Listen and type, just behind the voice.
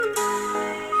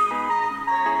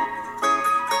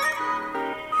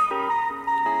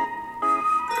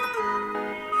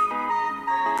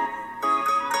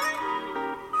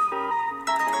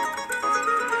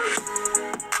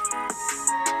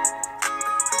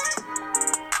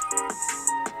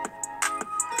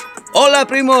Hola,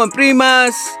 primo and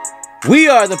primas. We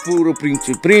are the Puro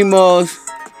Pinche Primos.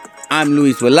 I'm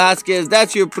Luis Velasquez.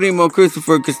 That's your primo,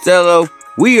 Christopher Costello.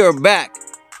 We are back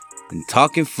and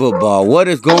talking football. What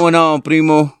is going on,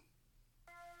 primo?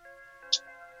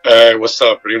 Hey, what's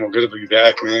up, primo? Good to be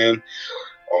back, man.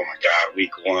 Oh my God,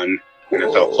 week 1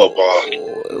 NFL football.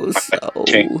 It was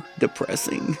so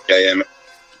depressing. Yeah, man.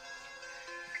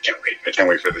 I can't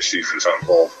wait for the season to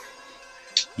unfold.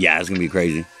 Yeah, it's gonna be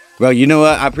crazy. Bro, you know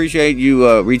what? I appreciate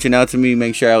you reaching out to me,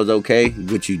 make sure I was okay,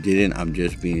 which you didn't. I'm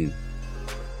just being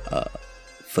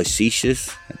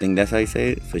facetious. I think that's how you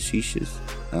say it. Facetious.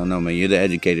 I don't know, man. You're the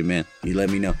educated man. You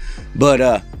let me know.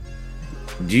 But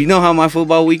do you know how my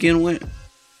football weekend went?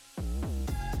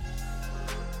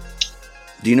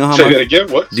 Do you know how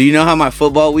Do you know how my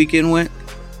football weekend went?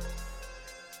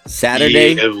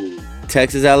 Saturday,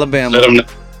 Texas, Alabama.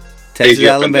 Texas,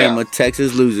 Alabama.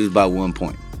 Texas loses by 1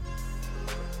 point.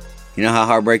 You know how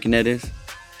heartbreaking that is?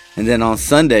 And then on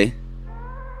Sunday,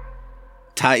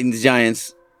 Titans,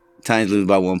 Giants. Titans lose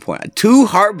by 1 point. 2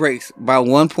 heartbreaks by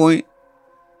 1 point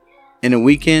in a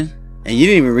weekend. And you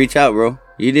didn't even reach out, bro.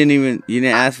 You didn't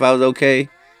ask if I was okay.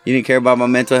 You didn't care about my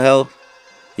mental health.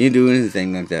 You didn't do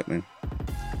anything like that, man.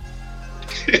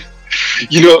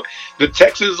 You know, the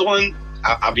Texas one,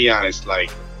 I'll be honest, like,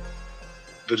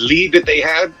 the lead that they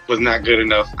had was not good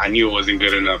enough. I knew it wasn't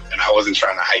good enough, and I wasn't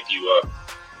trying to hype you up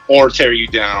or tear you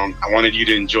down. I wanted you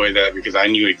to enjoy that because I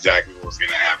knew exactly what was going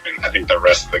to happen. I think the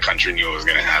rest of the country knew what was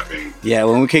going to happen. Yeah,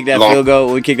 when we kicked that field goal,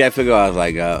 I was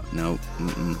like, nope,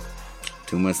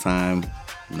 too much time.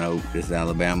 Nope, this is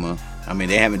Alabama. I mean,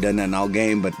 they haven't done nothing all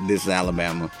game, but this is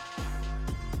Alabama.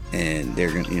 And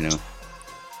they're going to, you know.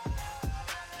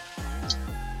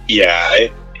 Yeah,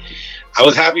 I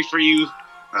was happy for you.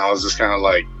 I was just kind of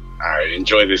like, all right,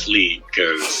 enjoy this lead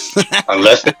because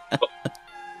unless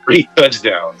 3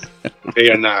 touchdowns,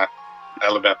 they are not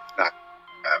Alabama. Not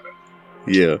having.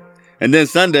 Yeah, and then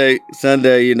Sunday,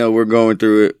 you know, we're going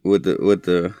through it with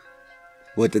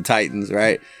the Titans,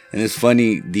 right? And it's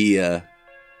funny,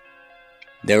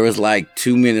 there was like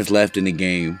 2 minutes left in the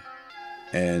game,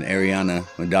 and Ariana,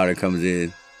 my daughter, comes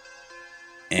in,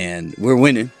 and we're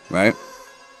winning, right?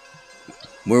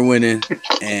 We're winning,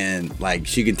 and like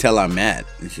she can tell I'm mad,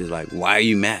 and she's like, "Why are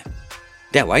you mad,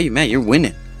 Dad? Why are you mad? You're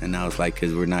winning." And I was like,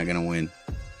 "Cause we're not gonna win."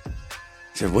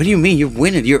 She said, "What do you mean? You're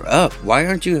winning. You're up. Why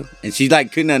aren't you?" And she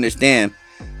like couldn't understand.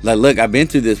 Like, look, I've been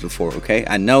through this before. Okay,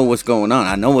 I know what's going on.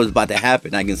 I know what's about to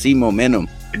happen. I can see momentum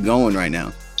going right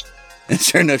now. And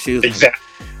sure enough, she was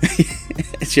exactly.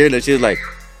 Sure enough, she was like,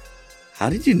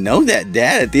 "How did you know that,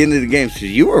 Dad?" At the end of the game, she said,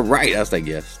 "You were right." I was like,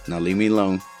 "Yes. Now leave me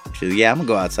alone." She said, "Yeah, I'm gonna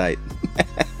go outside."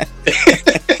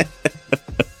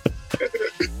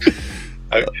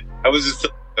 I was just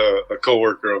a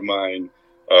coworker of mine,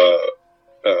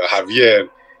 Javier,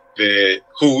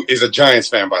 who is a Giants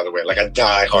fan, by the way, like a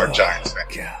die-hard Giants fan.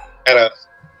 God.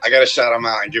 I gotta shout him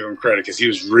out and give him credit because he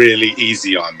was really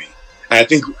easy on me. And I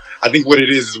think what it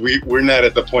is we're not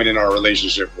at the point in our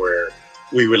relationship where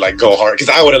we would like go hard because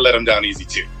I would have let him down easy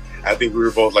too. I think we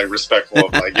were both like respectful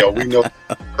of like, yo, we know it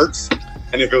hurts.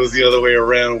 And if it was the other way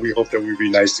around, we hope that we'd be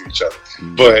nice to each other.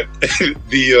 Mm-hmm. But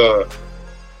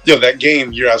that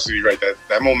game, you're absolutely right.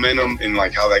 That momentum and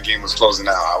like how that game was closing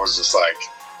out, I was just like,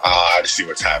 I see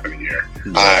what's happening here.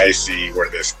 Yeah. I see where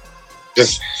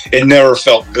it never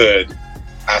felt good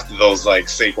after those like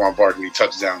Saquon Barkley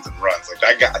touchdowns and runs. Like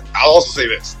that guy, I'll also say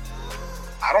this.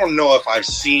 I don't know if I've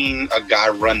seen a guy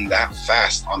run that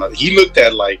fast he looked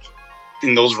at like,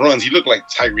 in those runs, he looked like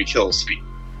Tyreek Hill speed.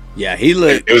 Yeah,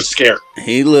 it was scary.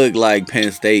 He looked like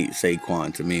Penn State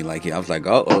Saquon to me. Like I was like,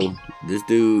 this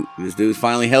dude's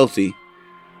finally healthy.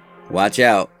 Watch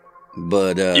out.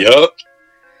 But yep.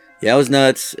 Yeah, it was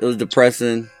nuts. It was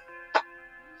depressing.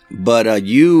 But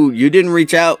you didn't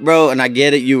reach out, bro, and I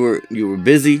get it. You were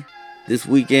busy this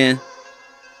weekend.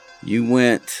 You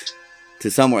went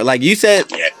to somewhere. Like you said,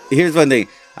 yeah. Here's one thing.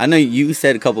 I know you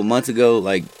said a couple months ago,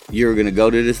 like you were gonna go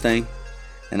to this thing.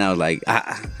 And I was like,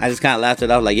 I just kind of laughed at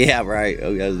it. I was like, yeah, right.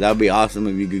 Okay, that'd be awesome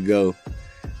if you could go.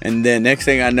 And then next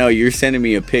thing I know, you're sending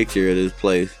me a picture of this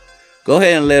place. Go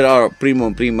ahead and let our primo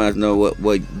and primas know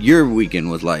what your weekend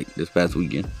was like this past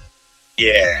weekend.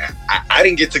 Yeah, I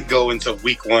didn't get to go into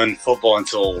week 1 football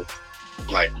until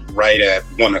like right at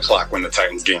 1 o'clock when the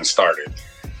Titans game started.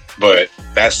 But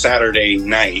that Saturday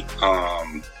night,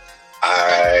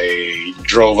 I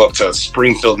drove up to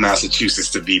Springfield,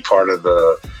 Massachusetts to be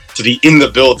in the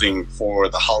building for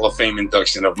the Hall of Fame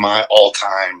induction of my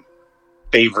all-time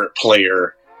favorite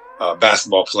player,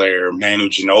 basketball player, Manu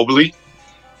Ginobili.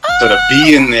 So to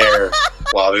be in there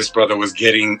while this brother was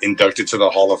getting inducted to the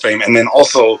Hall of Fame, and then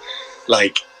also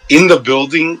like in the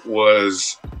building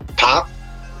was Pop.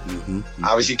 Mm-hmm.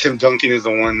 Obviously, Tim Duncan is the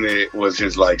one that was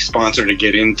his like sponsor to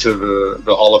get into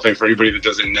the Hall of Fame. For anybody that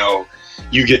doesn't know,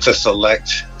 you get to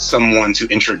select someone to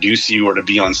introduce you or to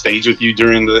be on stage with you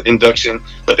during the induction,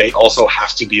 but they also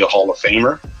have to be a Hall of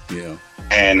Famer. Yeah.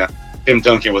 And Tim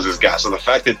Duncan was his guy. So the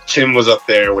fact that Tim was up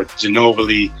there with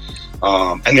Ginobili,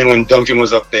 and then when Duncan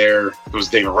was up there, it was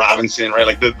David Robinson, right?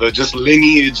 Like the just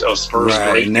lineage of Spurs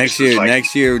greatness.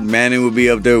 Next year, Manning will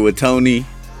be up there with Tony.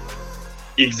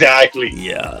 Exactly.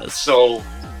 Yeah. So,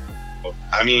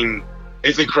 I mean,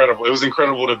 it's incredible. It was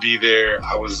incredible to be there.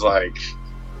 I was like,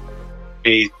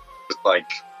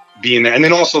 being there. And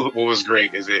then also what was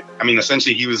great is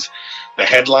essentially he was the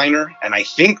headliner. And I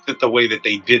think that the way that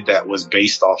they did that was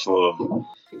based off of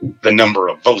the number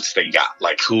of votes they got,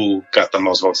 like who got the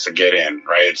most votes to get in,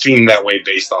 right? It seemed that way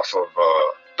based off of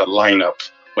the lineup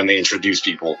when they introduced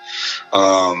people.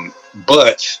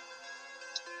 But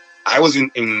I was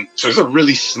so it's a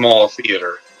really small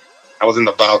theater. I was in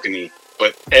the balcony,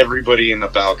 but everybody in the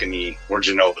balcony were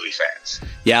Ginobili fans.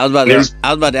 Yeah, I was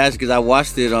about to ask because I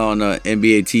watched it on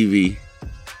NBA TV,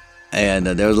 and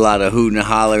there was a lot of hooting and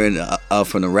hollering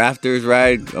from the rafters,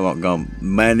 right? Going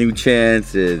Manu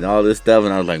chants and all this stuff,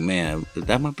 and I was like, man, is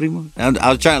that my primo? I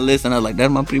was trying to listen. I was like,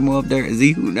 that's my primo up there. Is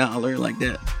he hooting and hollering like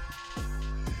that?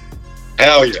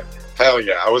 Hell yeah.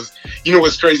 I was. You know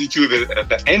what's crazy too? That at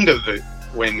the end of the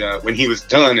when he was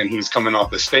done and he was coming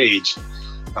off the stage,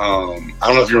 I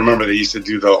don't know if you remember, they used to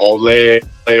do the ole, and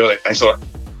so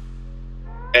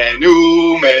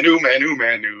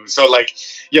Manu. So like,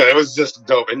 yeah, it was just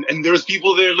dope. And there was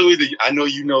people there, Louis, that I know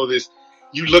you know this.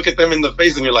 You look at them in the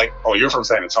face and you're like, oh, you're from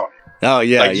San Antonio. Oh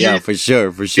yeah, like, for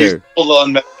sure. Full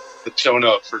on showing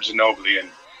up for Ginobili, and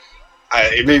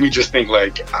it made me just think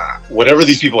like, whatever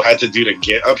these people had to do to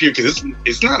get up here, because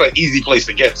it's not an easy place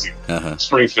to get to.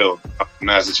 Springfield,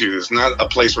 Massachusetts, it's not a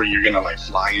place where you're gonna like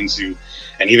fly into,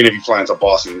 and even if you fly into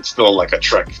Boston, it's still like a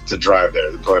trek to drive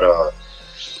there. But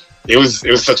it was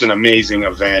such an amazing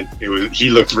event. He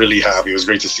looked really happy. It was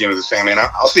great to see him with his family. And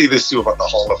I'll say this too about the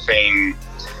Hall of Fame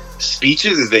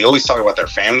speeches, is they always talk about their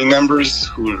family members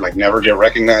who like never get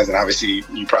recognized, and obviously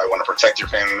you probably want to protect your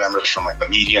family members from like the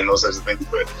media and those types of things,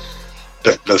 but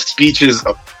the speeches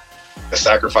of the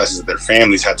sacrifices that their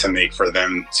families had to make for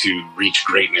them to reach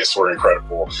greatness were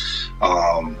incredible.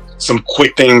 Some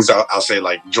quick things I'll say,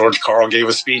 like George Karl gave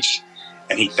a speech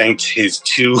and he thanked his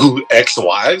 2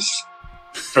 ex-wives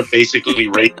for basically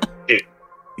raising it.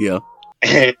 Yeah.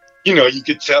 And, you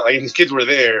could tell, like, his kids were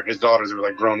there, his daughters were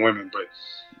like grown women, but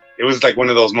it was like one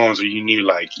of those moments where you knew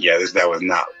like, yeah, this guy was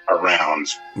not around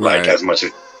like as much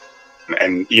as,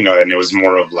 and and it was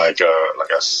more of like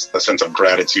a sense of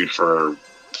gratitude for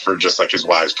just like his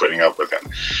wives putting up with him.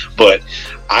 But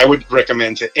I would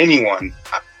recommend to anyone,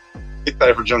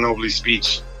 excited for Ginobili's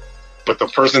speech, but the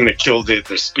person that killed it,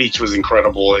 their speech was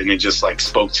incredible, and it just like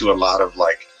spoke to a lot of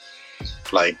like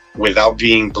without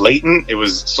being blatant, it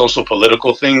was social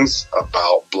political things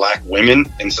about Black women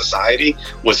in society.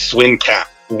 Was Swin Cap,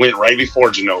 who went right before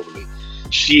Ginobili.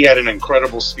 She had an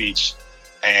incredible speech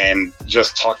and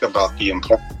just talked about the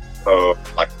importance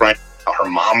of like her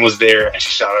mom was there, and she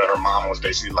shouted at her mom, was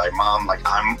basically like, Mom, like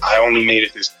I only made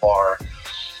it this far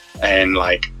and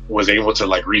like was able to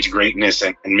like reach greatness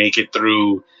and make it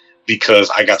through because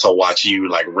I got to watch you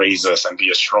like raise us and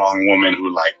be a strong woman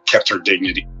who like kept her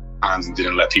dignity and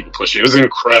didn't let people push it. It was an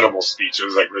incredible speech. It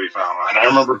was like really phenomenal. And I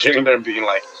remember getting there and being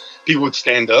like, people would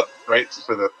stand up right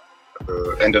for the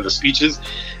end of the speeches,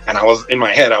 and I was in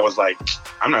my head, I was like,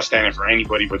 I'm not standing for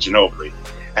anybody but Ginobili.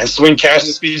 And Swin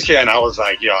Cash's speech came, and I was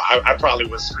like, yo, I probably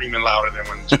was screaming louder than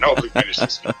when Ginobili finished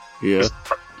his speech. Yeah.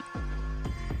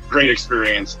 Great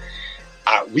experience.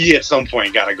 We at some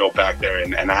point got to go back there,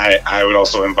 and I would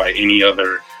also invite any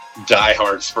other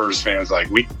diehard Spurs fans,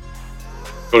 like, we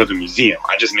go to the museum.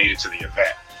 I just made it to the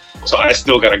event, so I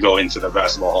still got to go into the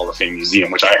Basketball Hall of Fame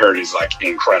museum, which I heard is like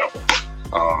incredible,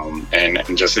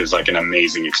 and just is like an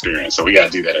amazing experience. So we got to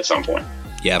do that at some point.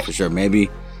 Yeah, for sure. Maybe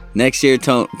next year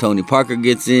Tony Parker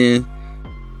gets in.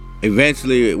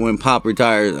 Eventually, when Pop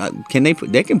retires,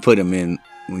 they can put him in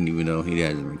when he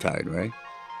hasn't retired, right?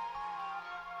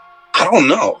 I don't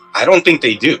know. I don't think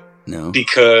they do. No,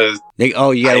 because you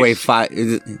gotta wait 5.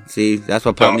 See, that's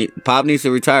why Pop needs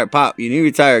to retire. Pop, you need to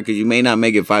retire because you may not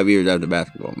make it 5 years after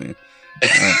basketball, man.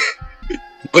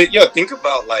 But think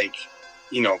about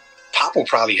Pop will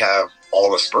probably have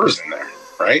all the Spurs in there,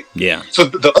 right? Yeah. So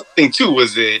the other thing too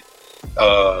was that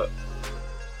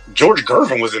George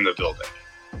Gervin was in the building.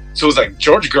 So it was like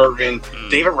George Gervin,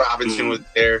 David Robinson was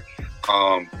there,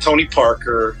 Tony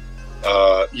Parker,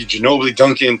 Ginobili,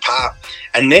 Duncan, Pop,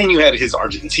 and then you had his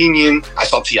Argentinian. I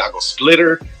saw Thiago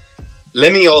Splitter.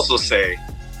 Let me also say,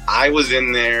 I was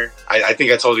in there. I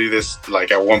think I told you this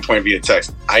like at one point via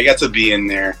text. I got to be in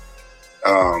there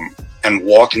and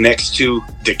walk next to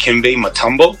Dikembe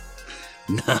Mutombo.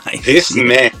 Nice. This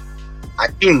man, I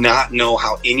do not know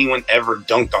how anyone ever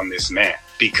dunked on this man,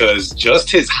 because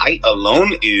just his height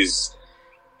alone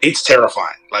it's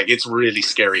terrifying. Like, it's really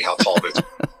scary how tall this is.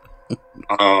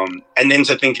 And then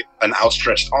to think an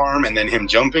outstretched arm and then him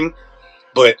jumping.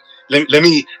 But let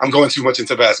me, I'm going too much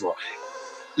into basketball.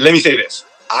 Let me say this.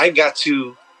 I got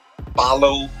to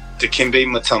follow Dikembe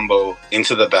Mutombo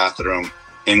into the bathroom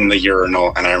in the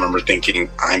urinal, and I remember thinking,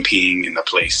 I'm peeing in the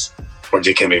place where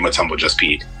Dikembe Mutombo just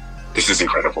peed. This is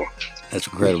incredible. That's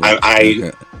incredible.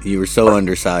 You were so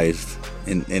undersized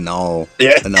in all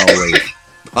ways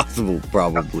possible,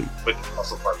 probably. But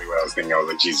also partly what I was thinking. I was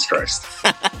like, Jesus Christ.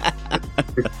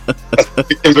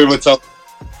 Dikembe Mutombo.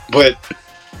 But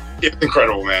it's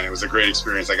incredible, man. It was a great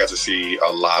experience. I got to see a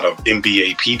lot of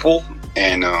NBA people,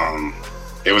 and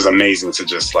it was amazing to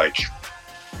just like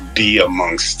be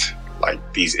amongst like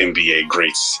these NBA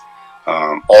greats.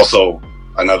 Also,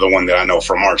 another one that I know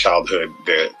from our childhood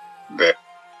that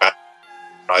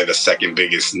probably the second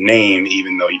biggest name,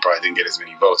 even though he probably didn't get as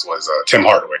many votes, was Tim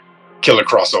Hardaway. Killer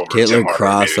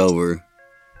crossover.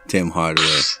 Tim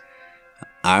Hardaway.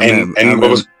 I remember what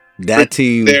was that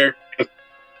team there.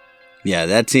 Yeah,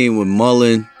 that team with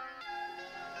Mullen.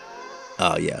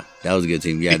 Oh yeah, that was a good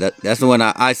team. Yeah, that's the one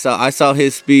I saw. I saw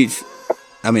his speech.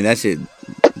 I mean, that shit.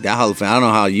 That Hall of Fame. I don't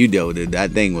know how you dealt with it.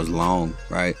 That thing was long,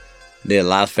 right? Did a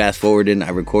lot of fast forwarding. I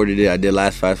recorded it. I did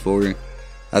last fast forwarding.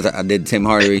 I did Tim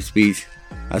Hardaway speech.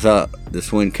 I saw the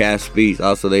Swin Cash speech.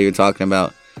 Also, they were talking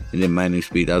about, and then Manu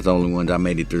speech. That was the only ones I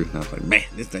made it through. And I was like, man,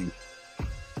 this thing.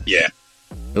 Yeah.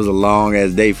 It was a long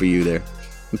ass day for you there.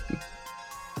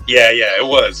 Yeah, it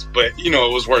was. But,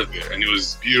 it was worth it. And it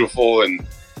was beautiful. And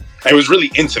it was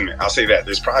really intimate. I'll say that.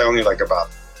 There's probably only like about,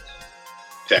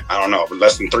 I don't know,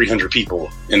 less than 300 people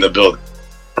in the building.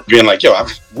 Being like, yo,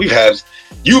 you've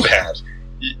had,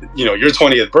 your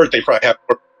 20th birthday probably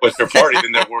happened with their party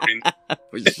than that were in.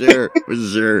 For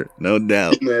sure. No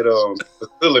doubt. In that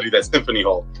facility, that Symphony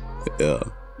Hall. Yeah.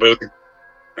 But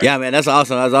yeah, man, that's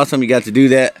awesome. That's awesome you got to do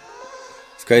that.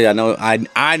 It's crazy. I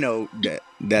know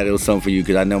that it was something for you,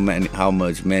 because I know how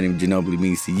much Manu Ginobili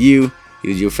means to you. He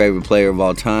was your favorite player of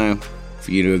all time.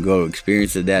 For you to go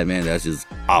experience that, man, that's just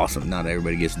awesome. Not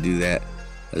everybody gets to do that.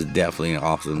 That's definitely an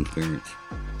awesome experience.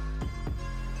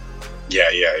 Yeah,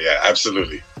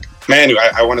 absolutely. Manu,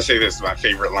 I want to say this is my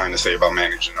favorite line to say about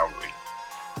Manu Ginobili.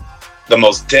 The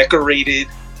most decorated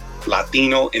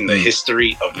Latino in the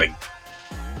history of the...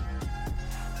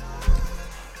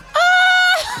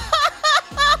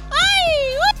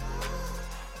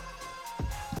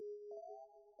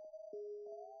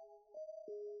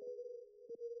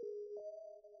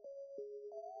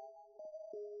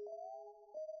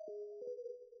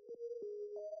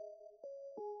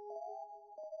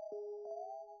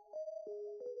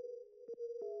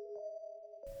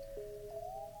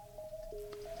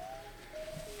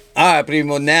 All right,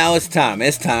 Primo, now it's time.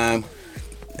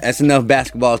 That's enough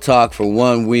basketball talk for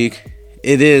 1 week.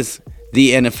 It is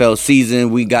the NFL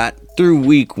season. We got through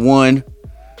week 1.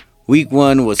 Week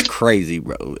 1 was crazy,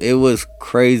 bro. It was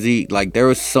crazy. Like, there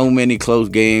were so many close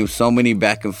games, so many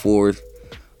back and forth.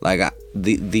 Like,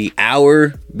 the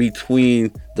hour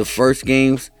between the first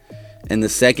games and the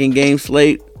second game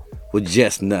slate was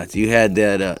just nuts. You had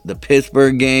that the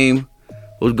Pittsburgh game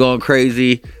was going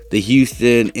crazy. The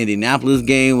Houston-Indianapolis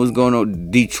game was going on.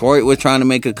 Detroit was trying to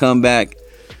make a comeback.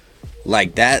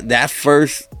 Like that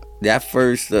first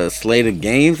slate of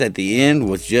games at the end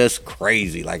was just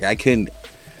crazy. Like, I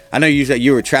know you said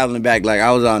you were traveling back. Like,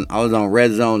 I was on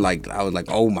Red Zone. Like, I was like,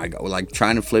 oh my God, like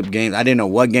trying to flip games. I didn't know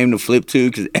what game to flip to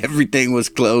because everything was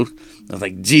close. I was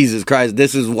like, Jesus Christ,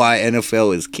 this is why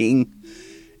NFL is king.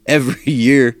 Every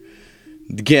year,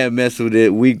 you can't mess with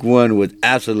it. Week 1 was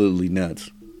absolutely nuts.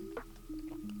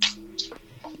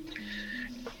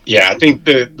 Yeah, I think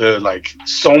the like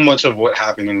so much of what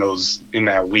happened in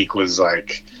that week was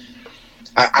like,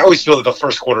 I always feel that the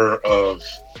first quarter of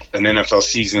an NFL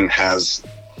season has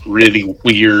really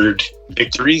weird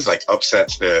victories, like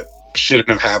upsets that shouldn't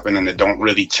have happened and that don't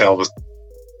really tell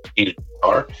the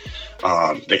are.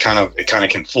 It kind of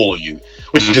can fool you,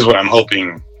 which is what I'm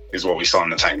hoping is what we saw in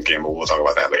the Titans game, but we'll talk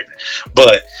about that later.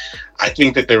 But I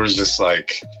think that there was just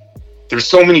like, there's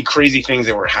so many crazy things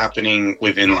that were happening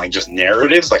within like just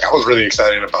narratives. Like, I was really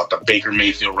excited about the Baker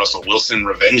Mayfield, Russell Wilson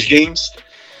revenge games.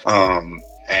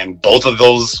 And both of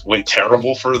those went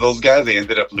terrible for those guys. They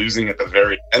ended up losing at the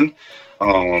very end.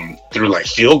 through like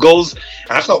field goals.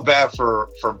 And I felt bad for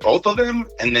both of them.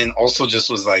 And then also just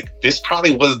was like, this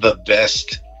probably was the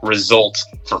best result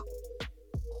for,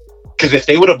 because if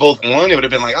they would have both won, it would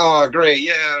have been like, oh, great,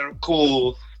 yeah,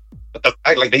 cool. But the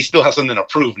fact, like, they still have something to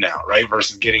prove now, right?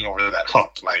 Versus getting over that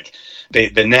hump. Like,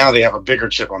 now they have a bigger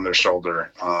chip on their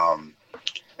shoulder.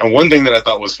 And one thing that I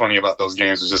thought was funny about those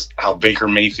games was just how Baker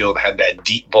Mayfield had that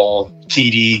deep ball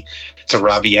TD to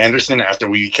Robbie Anderson after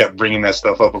we kept bringing that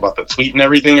stuff up about the tweet and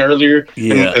everything earlier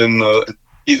in the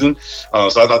season.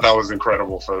 So I thought that was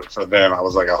incredible for them. I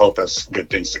was like, I hope that's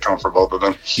good things to come for both of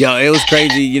them. Yo, it was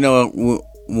crazy, you know,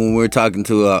 when we're talking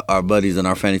to our buddies in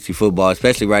our fantasy football,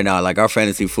 especially right now, like our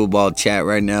fantasy football chat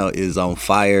right now is on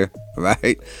fire,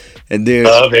 right? And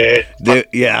love it.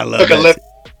 Yeah, I love it.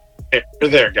 You're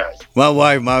there, guys. My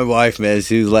wife, man,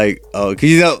 she was like, oh, because,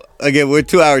 you know, again, we're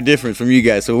 2 hour difference from you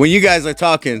guys. So when you guys are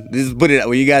talking,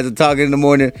 when you guys are talking in the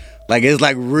morning, like, it's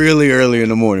like really early in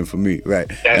the morning for me, right?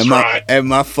 That's right. And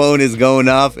my phone is going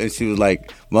off, and she was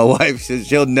like, my wife,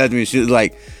 she'll nudge me. She was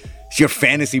like, it's your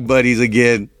fantasy buddies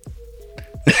again.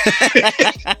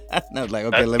 And I was like,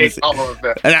 okay, let me see.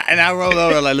 And I rolled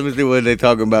over, like, let me see what they're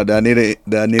talking about. Do I need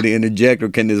to interject, or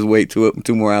can this wait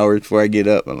two more hours before I get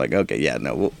up? I'm like, okay, yeah,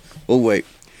 no, we'll wait.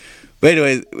 But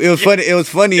anyways, it was funny. It was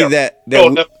funny that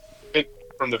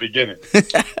from the beginning.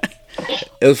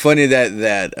 It was funny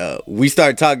that we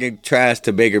started talking trash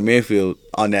to Baker Mayfield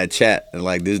on that chat, and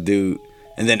like this dude,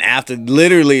 and then after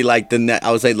literally like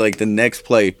I would say like the next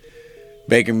play,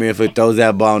 Baker Mayfield throws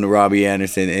that ball to Robbie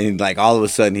Anderson, and like all of a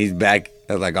sudden he's back.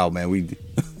 I was like, oh man,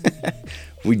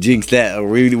 we jinxed that. Or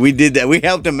we did that. We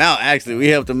helped him out. Actually, we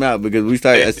helped him out because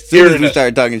as soon as we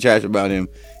started talking trash about him,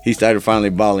 he started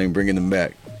finally balling and bringing them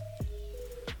back.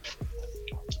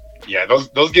 Yeah,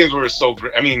 those games were so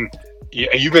great. I mean,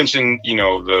 you mentioned, you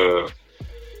know, the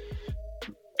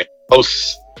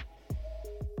close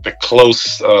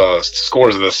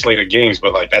scores of the slate of games,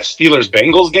 but like that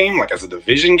Steelers-Bengals game, like as a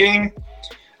division game,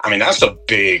 I mean, that's a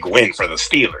big win for the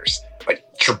Steelers. Like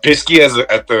Trubisky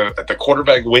at the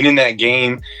quarterback winning that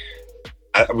game.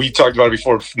 We talked about it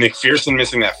before. Nick Fearson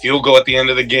missing that field goal at the end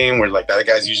of the game, where like that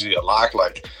guy's usually a lock.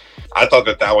 Like I thought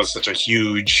that was such a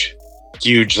huge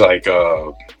like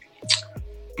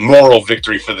moral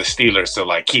victory for the Steelers to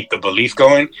like keep the belief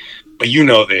going. But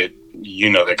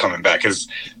they're coming back because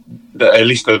at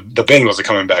least the Bengals are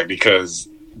coming back because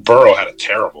Burrow had a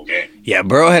terrible game. Yeah,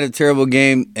 Burrow had a terrible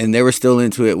game, and they were still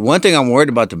into it. One thing I'm worried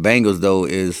about the Bengals, though,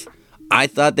 is I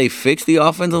thought they fixed the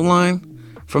offensive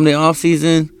line from the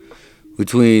offseason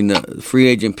between free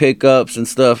agent pickups and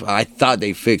stuff. I thought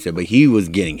they fixed it, but he was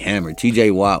getting hammered.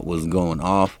 T.J. Watt was going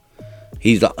off.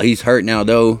 He's hurt now,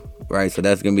 though, right? So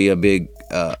that's going to be a big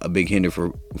hinder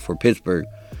for Pittsburgh.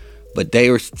 But they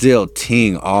were still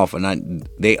teeing off, and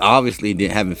they obviously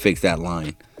haven't fixed that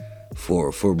line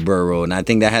for Burrow, and I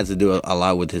think that has to do a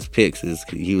lot with his picks.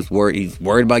 He's worried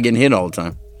about getting hit all the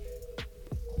time.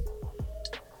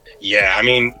 Yeah, I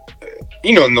mean,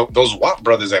 you know, those Watt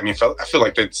brothers. I mean, I feel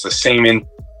like it's the same.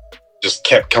 Just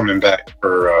kept coming back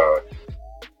for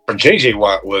JJ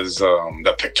Watt was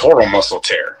the pectoral muscle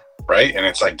tear, right? And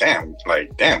it's like, damn,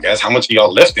 guys, how much are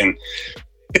y'all lifting?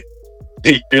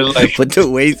 You're like, put the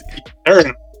weight.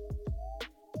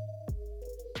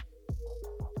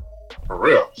 For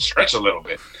real, stretch a little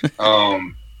bit.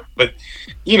 But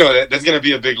you know, that's going to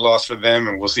be a big loss for them,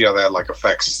 and we'll see how that like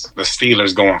affects the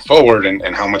Steelers going forward,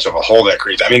 and how much of a hole that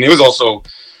creates. I mean, it was also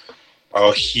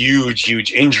a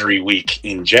huge injury week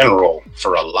in general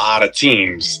for a lot of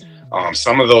teams.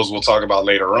 Some of those we'll talk about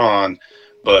later on,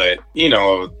 but you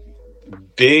know,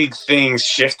 big things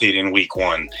shifted in week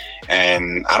one,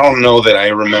 and I don't know that I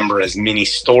remember as many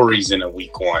stories in a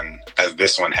week one as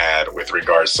this one had with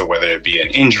regards to whether it be an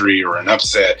injury or an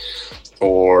upset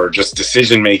or just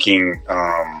decision making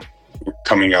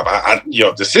coming up.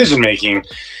 Decision making.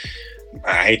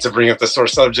 I hate to bring up the sore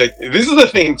subject. This is the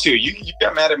thing too. You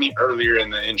got mad at me earlier in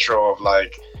the intro of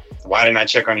like, why didn't I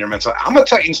check on your mental? I'm a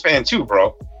Titans fan too,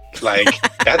 bro. Like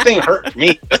that thing hurt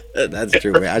me. That's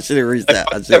true, man. I should have reached that.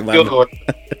 I'll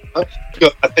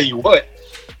tell you what.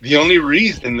 The only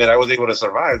reason that I was able to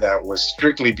survive that was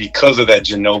strictly because of that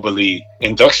Ginobili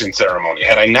induction ceremony.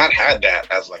 Had I not had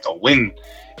that as like a win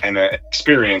and an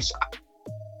experience,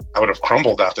 I would have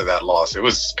crumbled after that loss. It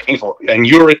was painful. And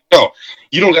you already know,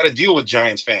 you don't got to deal with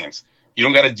Giants fans. You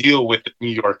don't got to deal with the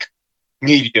New York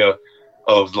media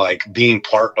of like being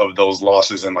part of those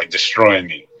losses and like destroying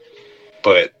me.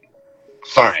 But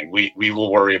fine, we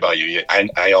will worry about you.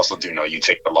 I also do know you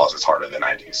take the losses harder than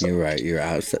I do. So. You're right. You're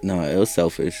out. No, it was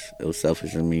selfish. It was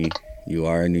selfish of me. You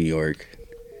are in New York.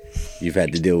 You've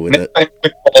had to deal with it.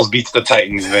 If Balls beats the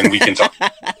Titans, then we can talk.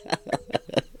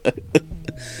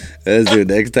 Let's do it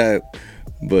next time.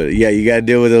 But yeah, you gotta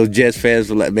deal with those Jets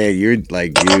fans. Like, man, you're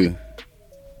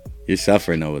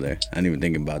suffering over there. I didn't even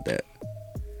think about that.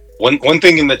 One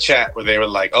thing in the chat where they were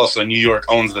like, "Oh, so New York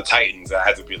owns the Titans." I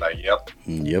had to be like, "Yep,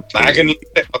 yep." Like,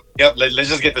 yep. Let's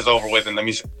just get this over with, and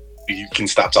you can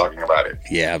stop talking about it.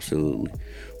 Yeah, absolutely.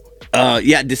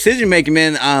 Yeah, decision making,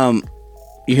 man.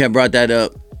 You had brought that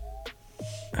up.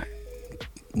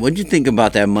 What'd you think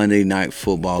about that Monday Night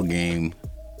Football game?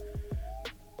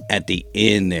 At the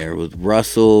end, there was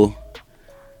Russell,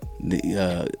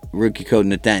 the rookie coach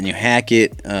Nathaniel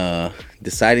Hackett,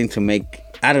 deciding to make.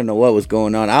 I don't know what was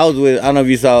going on. I don't know if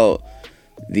you saw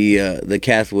the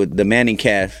cast with the Manning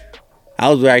cast. I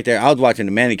was right there. I was watching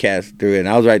the Manning cast through it, and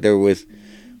I was right there with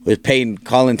Peyton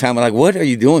calling time. I'm like, what are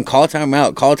you doing? Call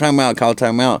timeout. Call timeout. Call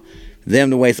timeout.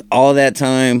 Them to waste all that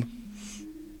time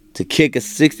to kick a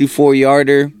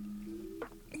 64-yarder.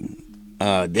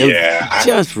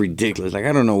 Just ridiculous. Like,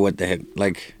 I don't know what the heck.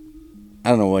 Like, I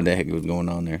don't know what the heck was going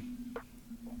on there.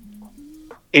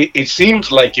 It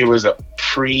seemed like it was a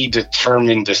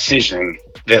predetermined decision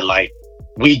that, like,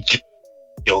 we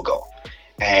field goal,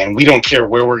 and we don't care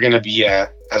where we're going to be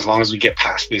at as long as we get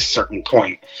past this certain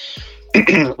point.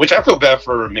 Which I feel bad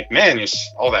for McManus,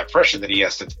 all that pressure that he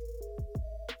has to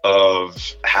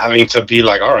of having to be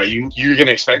like, all right, you're going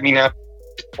to expect me now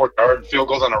to 4-yard field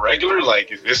goals on a regular? Like,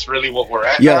 is this really what we're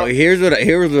at now? Here's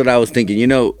what I was thinking. You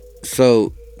know,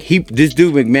 so this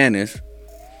dude McManus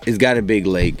has got a big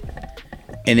leg.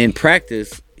 And in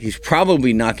practice, he's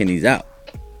probably knocking these out.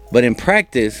 But in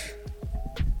practice,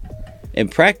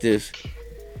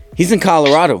 he's in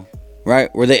Colorado, right?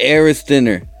 Where the air is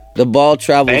thinner. The ball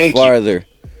travels farther.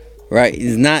 Right?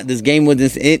 It's not, this game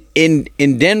was in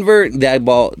Denver,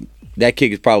 that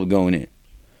kick is probably going in.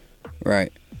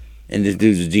 Right? And this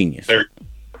dude's a genius.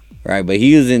 Right? But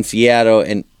he was in Seattle,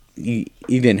 and he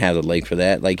didn't have the leg for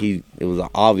that. Like, it was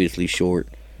obviously short.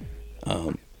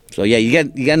 So yeah, you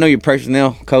got to know your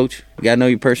personnel, coach. You got to know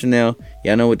your personnel. You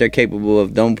got to know what they're capable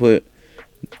of.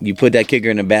 You put that kicker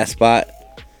in a bad spot,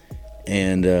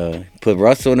 and put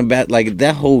Russell in a bad, like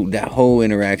that whole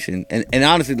interaction. And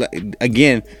honestly, like,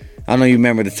 again, I don't know if you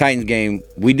remember the Titans game.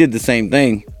 We did the same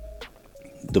thing.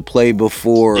 The play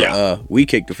before we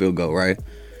kicked the field goal, right?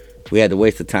 We had to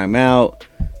waste the timeout.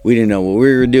 We didn't know what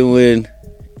we were doing,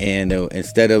 and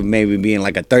instead of maybe being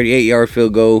like a 38-yard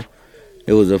field goal,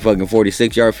 it was a fucking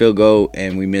 46-yard field goal,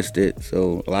 and we missed it.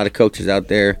 So a lot of coaches out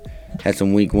there had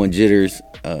some week one jitters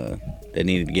that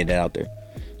needed to get that out there.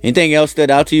 Anything else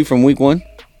stood out to you from week one?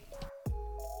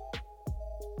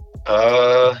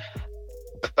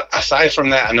 Aside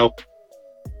from that, I know,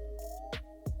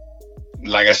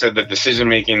 like I said, the decision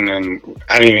making, and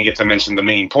I didn't even get to mention the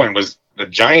main point, was the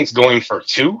Giants going for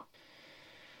 2.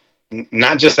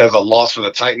 Not just as a loss for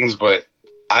the Titans, but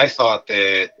I thought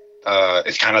that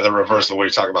it's kind of the reverse of what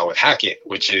you're talking about with Hackett,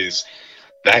 which is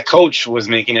that coach was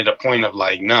making it a point of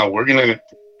like, no, we're gonna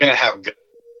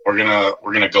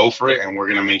go for it, and we're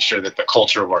gonna make sure that the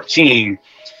culture of our team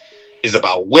is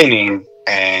about winning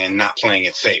and not playing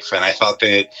it safe. And I thought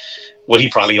that what he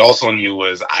probably also knew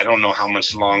was, I don't know how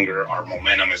much longer our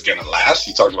momentum is gonna last.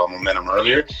 He talked about momentum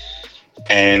earlier,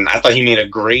 and I thought he made a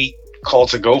great call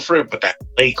to go for it, but that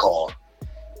play call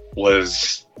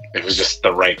was just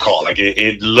the right call. Like,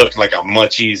 it looked like a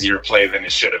much easier play than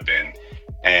it should have been.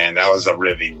 And that was a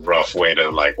really rough way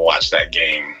to, like, watch that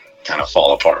game kind of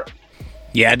fall apart.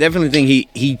 Yeah, I definitely think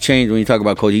he changed, when you talk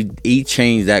about coach, he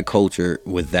changed that culture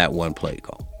with that one play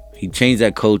call. He changed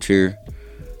that culture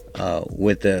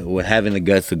with having the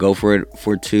guts to go for it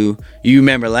for 2. You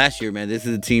remember last year, man, this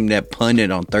is a team that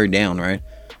punted on 3rd down, right?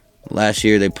 Last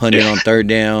year they punted on 3rd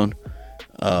down.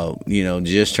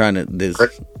 Just trying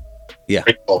to yeah.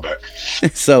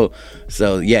 So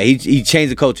yeah, he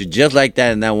changed the culture just like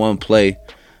that in that one play.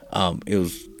 It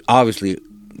was obviously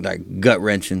like gut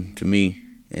wrenching to me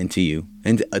and to you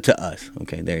and to us.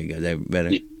 Okay, there you go. That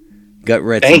better. Gut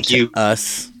wrenching. Thank you. To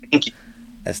us. Thank you.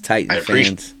 As Titans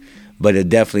fans, but it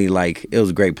definitely, like, it was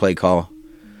a great play call.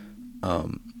 I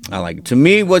like it. To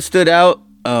me, what stood out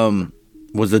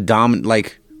was the dominant.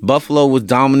 Like, Buffalo was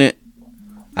dominant.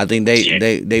 I think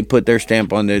they put their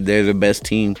stamp on there. They're the best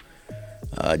team.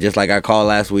 Just like I called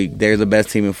last week, they're the best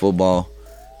team in football,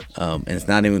 and it's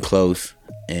not even close.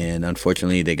 And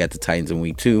unfortunately, they got the Titans in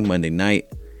week 2, Monday night.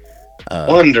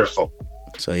 Wonderful.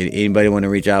 So anybody want to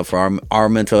reach out for our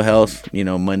mental health,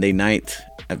 Monday night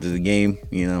after the game,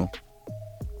 it'd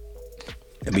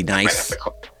be nice.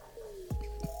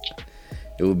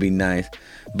 It would be nice.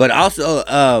 But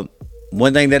also,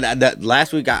 one thing that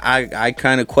last week I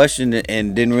kind of questioned it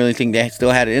and didn't really think they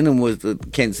still had it in them was the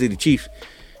Kansas City Chiefs.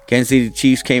 Kansas City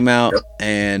Chiefs came out, Yep.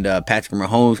 and Patrick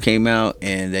Mahomes came out,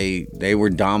 and they were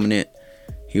dominant.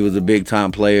 He was a big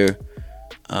time player.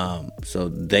 So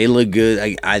they look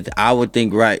good. I would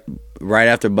think right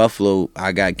after Buffalo,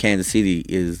 I got Kansas City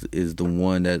is the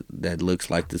one that looks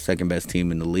like the second best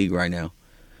team in the league right now.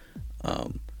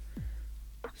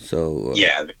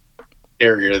 Yeah,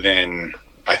 scarier than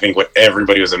I think what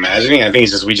everybody was imagining. I think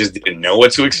it's just we just didn't know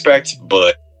what to expect.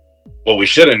 But what we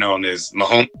should have known is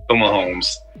Mahomes is still Mahomes,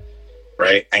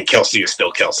 right? And Kelsey is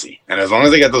still Kelsey. And as long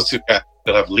as they got those two guys,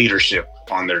 they'll have leadership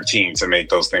on their team to make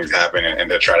those things happen and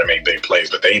to try to make big plays.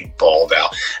 But they balled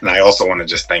out. And I also want to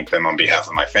just thank them on behalf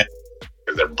of my family,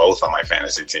 because they're both on my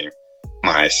fantasy team.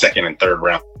 My second and third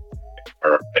round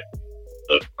are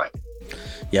like.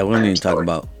 Yeah, we don't need to talk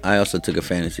about. I also took a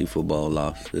fantasy football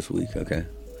loss this week. Okay,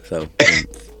 so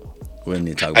we don't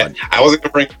need to talk about. I wasn't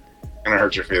gonna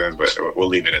hurt your feelings, but we'll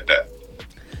leave it at that.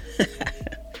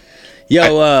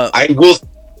 Yo, I will.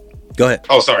 Go ahead.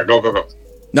 Oh, sorry. Go.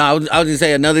 No, I was gonna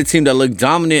say another team that looked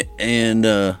dominant, and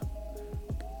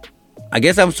I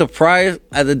guess I'm surprised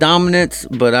at the dominance,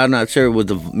 but I'm not sure. It was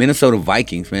the Minnesota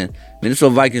Vikings, man.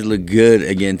 Minnesota Vikings look good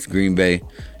against Green Bay.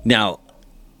 Now,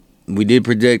 we did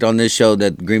predict on this show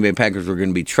that Green Bay Packers were going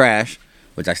to be trash,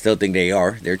 which I still think they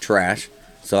are. They're trash.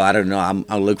 So I don't know.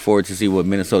 I look forward to see what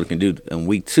Minnesota can do in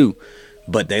week 2.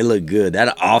 But they look good.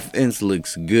 That offense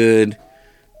looks good.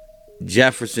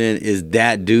 Jefferson is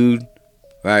that dude,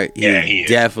 right? He is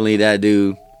definitely that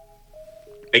dude.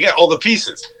 They got all the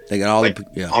pieces. They got all on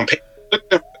paper.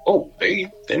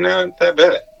 They're not that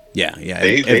bad. Yeah.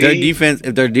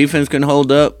 If their defense can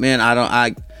hold up,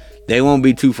 man, they won't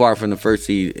be too far from the first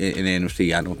seed in the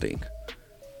NFC, I don't think.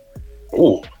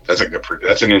 Oh, that's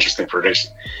an interesting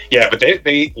prediction. Yeah, but they're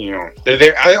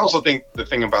there. I also think the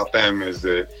thing about them is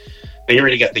that they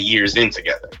already got the years in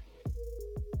together.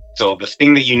 So the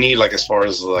thing that you need, like as far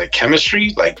as like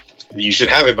chemistry, like you should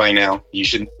have it by now. You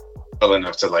should well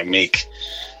enough to like make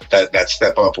that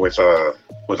step up with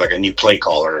like a new play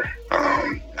caller.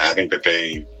 I think that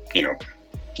they,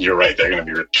 you're right. They're going to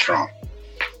be really strong.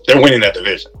 They're winning that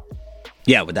division.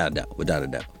 Yeah, without a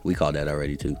doubt. We called that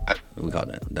already too. We called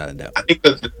that without a doubt. I think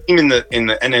the team in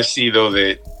the NFC though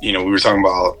that we were talking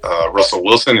about Russell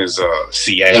Wilson is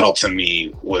Seattle. To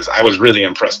me I was really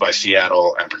impressed by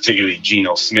Seattle, and particularly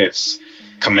Geno Smith's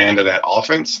command of that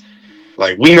offense.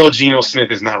 Like, we know Geno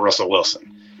Smith is not Russell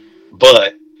Wilson,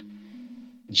 but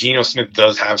Geno Smith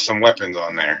does have some weapons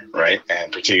on there, right?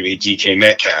 And particularly DK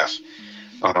Metcalf.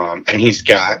 And he's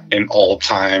got an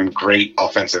all-time great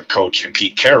offensive coach in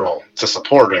Pete Carroll to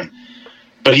support him.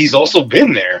 But he's also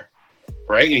been there,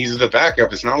 right? He's the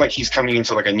backup. It's not like he's coming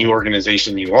into like a new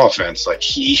organization, new offense. Like,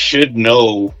 he should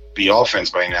know the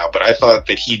offense by now. But I thought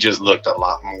that he just looked a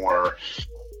lot more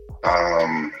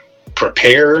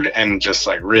prepared and just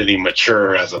like really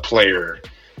mature as a player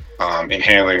in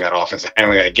handling that offense,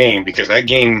 handling that game. Because that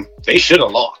game, they should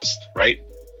have lost, right?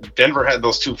 Denver had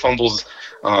those 2 fumbles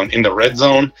in the red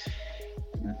zone.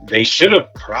 They should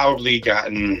have probably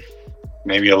gotten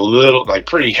maybe a little, like,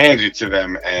 pretty handed to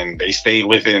them, and they stayed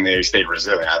with it and they stayed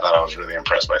resilient. I thought I was really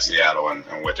impressed by Seattle and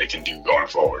what they can do going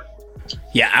forward.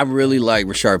 Yeah, I really like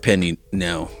Rashard Penny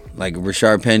now. Like,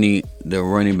 Rashard Penny, the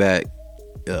running back,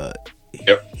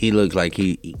 he looks like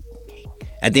he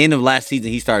at the end of last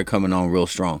season, he started coming on real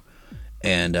strong.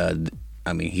 And,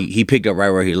 he picked up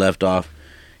right where he left off.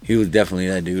 He was definitely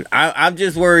that dude. I'm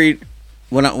just worried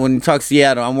when you talk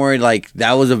Seattle, I'm worried like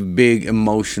that was a big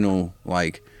emotional,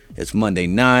 like, it's Monday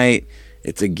night,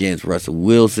 it's against Russell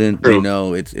Wilson,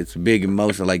 True. It's a big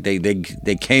emotion. Like they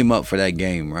came up for that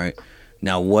game, right?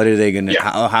 Now what are they gonna?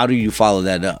 Yeah. How do you follow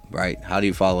that up, right? How do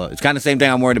you follow? It's kind of the same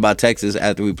thing I'm worried about Texas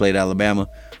after we played Alabama,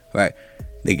 right?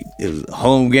 It was a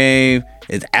home game.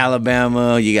 It's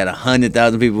Alabama. You got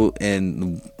 100,000 people,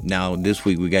 and now this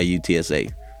week we got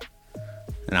UTSA.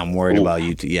 And I'm worried about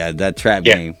UT. Yeah, that trap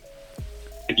game.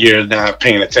 You're not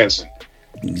paying attention.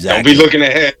 Exactly. Don't be looking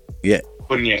ahead. Yeah.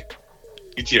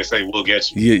 UTSA will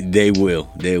get you. Yeah,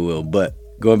 they will. But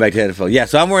going back to NFL, yeah.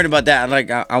 So I'm worried about that. Like,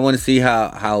 I want to see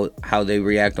how they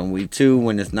react on week 2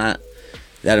 when it's not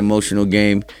that emotional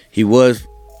game. He was,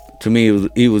 to me,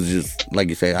 he was just like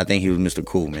you said. I think he was Mr.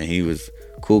 Cool, man. He was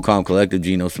cool, calm, collected.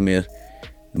 Geno Smith.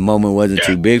 The moment wasn't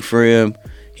too big for him.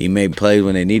 He made plays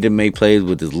when they needed to make plays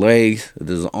with his legs, with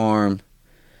his arm.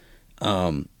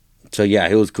 So yeah,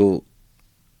 it was cool.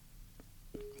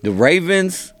 The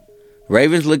Ravens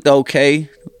looked okay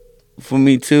for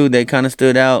me too. They kind of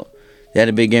stood out. They had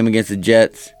a big game against the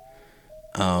Jets.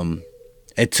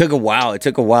 It took a while. It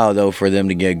took a while though for them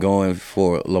to get going,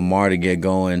 for Lamar to get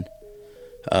going.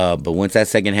 But once that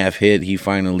second half hit, he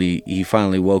finally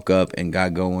woke up and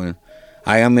got going.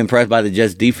 I am impressed by the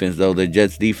Jets defense, though. The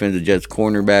Jets defense, the Jets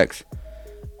cornerbacks,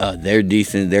 they're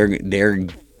decent. They're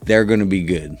going to be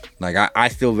good. Like, I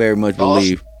still very much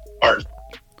believe.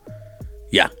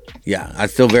 Yeah. I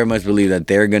still very much believe that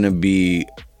they're going to be,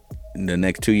 in the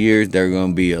next 2 years, they're going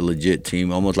to be a legit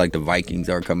team, almost like the Vikings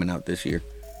are coming out this year.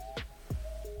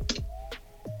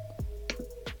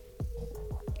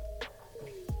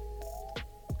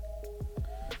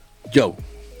 Joe.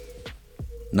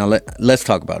 Now let's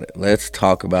talk about it.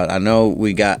 I know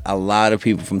we got a lot of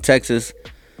people from Texas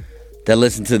that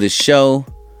listen to this show.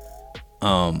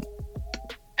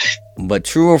 But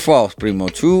true or false, Primo?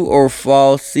 True or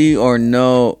false? See or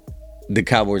no? The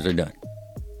Cowboys are done.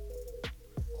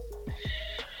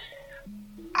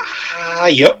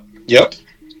 Yep.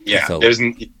 Yeah. So, there's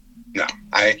no.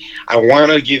 I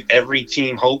want to give every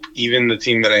team hope, even the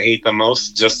team that I hate the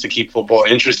most, just to keep football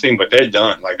interesting. But they're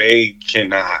done. Like, they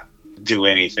cannot do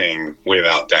anything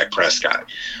without Dak Prescott,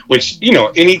 which,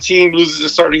 any team loses a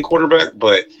starting quarterback,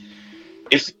 but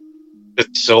if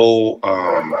it's so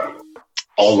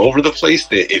all over the place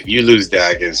that if you lose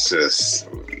Dak, it's just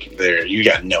there, you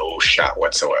got no shot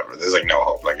whatsoever. There's like no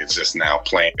hope. Like, it's just now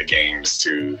playing the games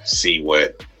to see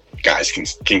what guys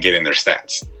can get in their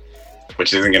stats,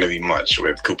 which isn't going to be much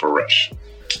with Cooper Rush.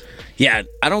 Yeah,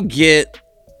 I don't get,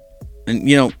 and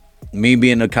me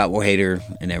being a Cowboy hater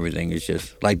and everything, it's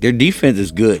just like their defense is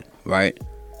good, right?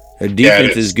 Their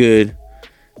defense is good.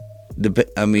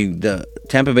 The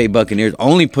Tampa Bay Buccaneers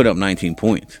only put up 19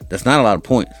 points. That's not a lot of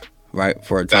points, right?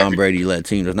 For a Tom Brady-led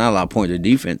team, there's not a lot of points. Their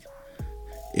defense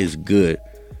is good.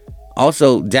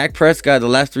 Also, Dak Prescott, the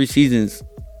last 3 seasons,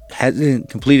 hasn't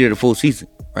completed a full season,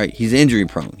 right? He's injury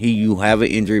prone. You have an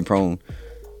injury prone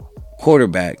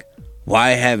quarterback. Why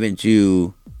haven't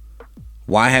you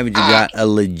got a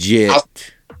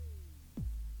legit?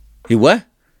 He what?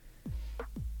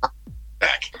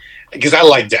 Dak. Because I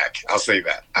like Dak. I'll say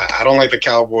that. I don't like the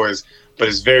Cowboys, but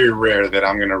it's very rare that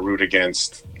I'm going to root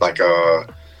against like a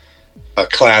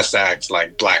class act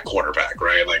like black quarterback,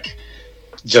 right? Like,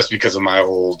 just because of my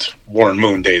old Warren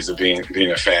Moon days of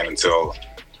being a fan until,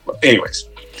 anyways.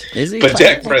 Is he? But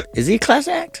Dak, is he a class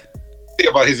act? The thing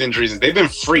about his injuries is they've been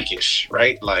freakish,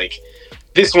 right? Like,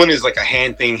 this one is like a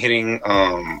hand thing hitting,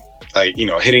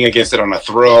 hitting against it on a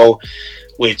throw,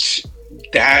 which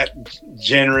that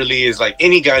generally is like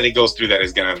any guy that goes through that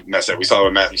is going to mess up. We saw it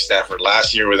with Matthew Stafford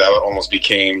last year where that almost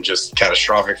became just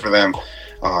catastrophic for them.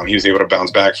 He was able to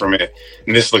bounce back from it.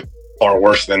 And this looked far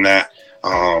worse than that.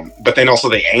 But then also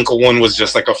the ankle one was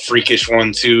just like a freakish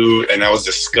one too. And that was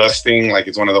disgusting. Like,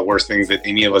 it's one of the worst things that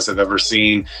any of us have ever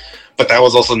seen. But that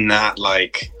was also not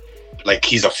like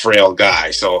he's a frail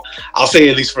guy. So I'll say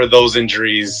at least for those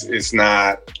injuries, it's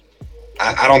not,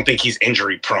 I don't think he's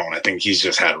injury prone. I think he's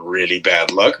just had really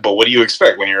bad luck. But what do you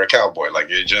expect when you're a Cowboy?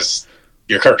 Like,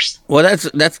 you're cursed. Well,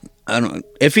 that's I don't know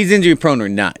if he's injury prone or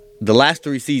not. The last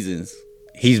 3 seasons,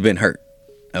 he's been hurt.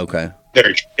 Okay.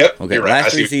 Yep. Okay. Right.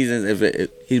 Last 3 seasons,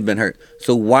 if he's been hurt.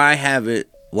 So why hasn't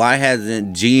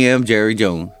GM Jerry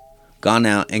Jones gone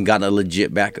out and got a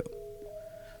legit backup?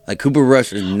 Like, Cooper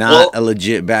Rush is not a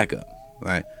legit backup,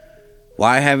 right?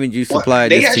 Why haven't you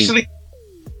supplied this team?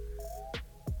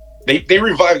 They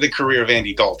revived the career of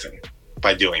Andy Dalton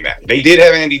by doing that. They did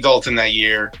have Andy Dalton that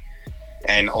year,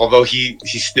 and although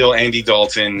he's still Andy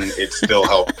Dalton, it still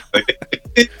helped. Like, they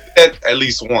did that at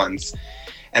least once.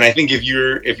 And I think if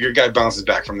your guy bounces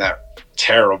back from that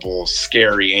terrible,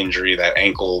 scary injury, that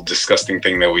ankle disgusting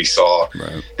thing that we saw,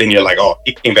 right, then you're like, oh,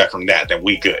 he came back from that, then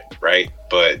we good, right?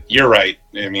 But you're right.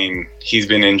 I mean, he's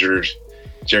been injured.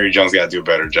 Jerry Jones got to do a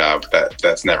better job.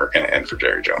 That's never going to end for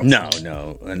Jerry Jones.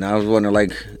 No. And I was wondering,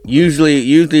 like, usually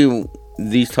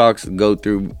these talks go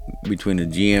through between the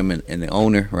GM and the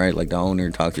owner, right? Like, the owner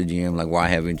talks to GM, like, why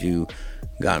haven't you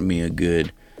got me a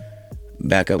good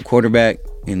backup quarterback?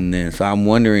 And then, so I'm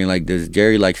wondering, like, does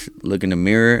Jerry, like, look in the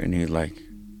mirror and he's like,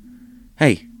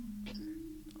 hey,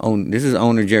 this is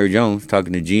owner Jerry Jones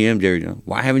talking to GM Jerry Jones.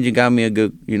 Why haven't you got me a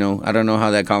good, I don't know how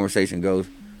that conversation goes.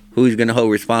 Who he's going to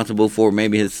hold responsible for,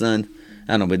 maybe his son.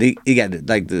 I don't know, but he got,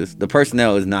 like, the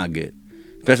personnel is not good,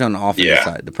 especially on the offensive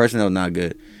side. The personnel is not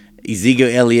good. Ezekiel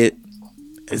Elliott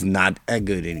is not that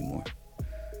good anymore.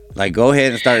 Like, go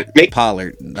ahead and start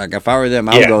Pollard. Like, if I were them,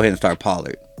 I would go ahead and start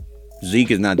Pollard.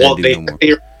 Zeke is not that dude no more.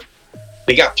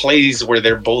 They got plays where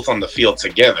they're both on the field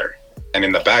together and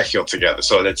in the backfield together.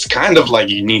 So it's kind of like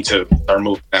you need to start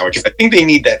moving now, because I think they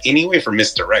need that anyway for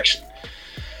misdirection.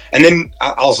 And then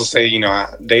I also say,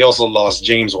 they also lost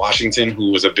James Washington,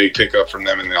 who was a big pickup from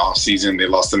them in the offseason. They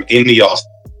lost him in the offseason,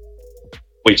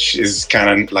 which is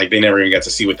kind of like they never even got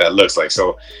to see what that looks like.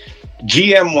 So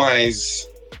GM-wise,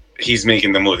 he's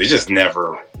making the move. It just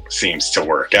never seems to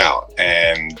work out.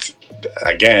 And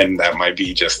again, that might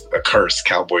be just a curse,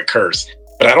 Cowboy curse.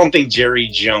 But I don't think Jerry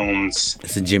Jones...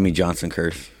 It's a Jimmy Johnson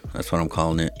curse. That's what I'm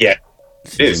calling it. Yeah.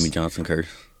 It's a Jimmy Johnson curse.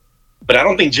 But I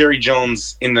don't think Jerry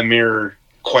Jones in the mirror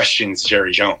questions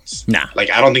Jerry Jones. Nah. Like,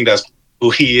 I don't think that's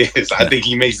who he is. I think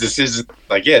he makes decisions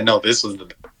like, yeah, no, this was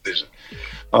the decision.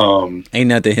 Ain't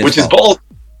nothing his which fault. Is bold.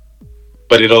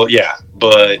 But it'll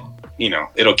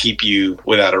keep you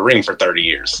without a ring for 30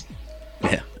 years.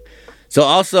 Yeah. So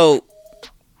also,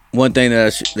 one thing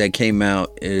that came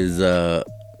out is the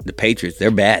Patriots.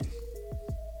 They're bad.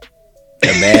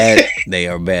 They're bad. They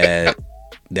are bad.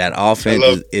 That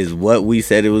offense is what we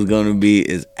said it was going to be.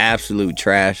 Is absolute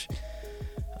trash.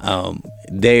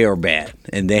 They are bad,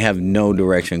 and they have no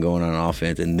direction going on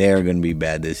offense, and they're going to be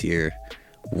bad this year,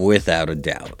 without a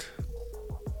doubt.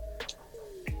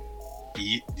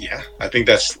 Yeah, I think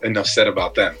that's enough said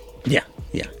about them. Yeah,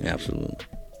 absolutely.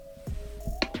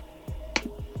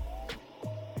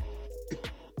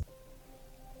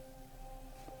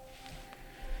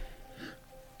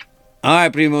 All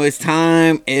right, Primo, it's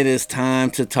time. It is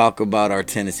time to talk about our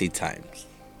Tennessee Titans.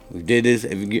 We did this.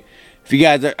 If you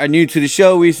guys are new to the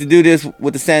show, we used to do this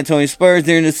with the San Antonio Spurs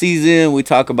during the season. We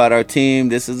talk about our team.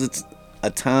 This is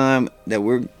a time that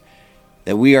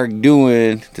we are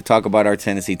doing to talk about our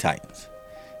Tennessee Titans.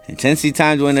 And Tennessee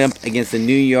Titans went up against the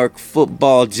New York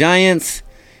Football Giants,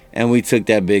 and we took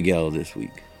that big L this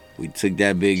week. We took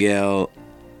that big L.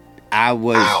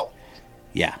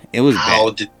 Yeah, it was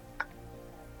bad.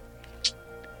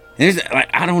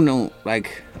 I don't know.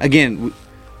 Like, again,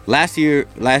 last year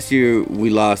we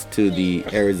lost to the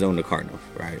Arizona Cardinals,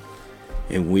 right,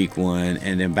 in week 1,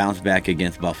 and then bounced back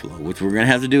against Buffalo, which we're gonna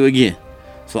have to do again.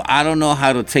 So I don't know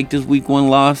how to take this week 1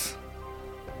 loss.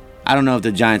 I don't know if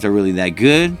the Giants are really that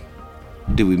good.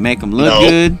 Do we make them look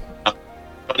good?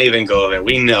 Don't even go there.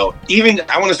 We know. Even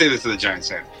I want to say this to the Giants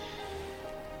fans.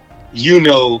 You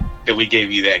know that we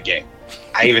gave you that game.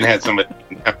 I even had somebody.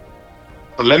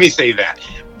 But let me say that.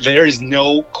 There is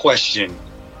no question.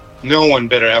 No one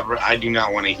better ever. I do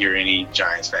not want to hear any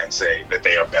Giants fans say that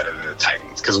they are better than the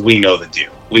Titans, because we know the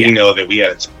deal. We know that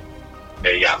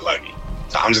they got lucky.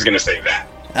 So I'm just gonna say that.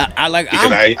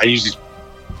 I usually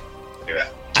do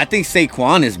that. I think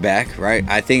Saquon is back, right?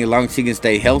 I think as long as he can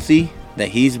stay healthy, that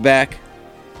he's back.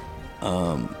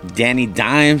 Danny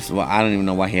Dimes. Well, I don't even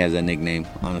know why he has that nickname,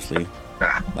 honestly.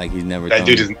 Like, he's never. That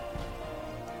dude is.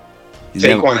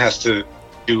 Saquon has to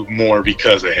do more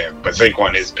because of him, but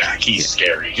Saquon is back. He's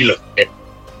scary. He looked scary.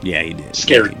 Yeah, he did.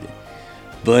 Scary. Yeah, he did.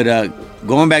 But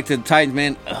going back to the Titans,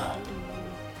 man,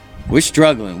 we're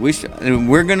struggling.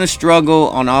 We're gonna struggle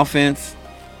on offense,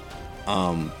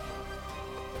 because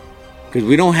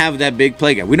we don't have that big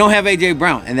play guy. We don't have AJ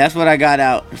Brown, and that's what I got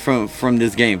out from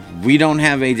this game. We don't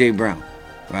have AJ Brown,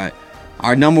 right?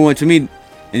 Our number one, to me,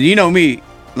 and you know me.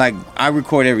 Like, I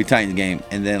record every Titans game,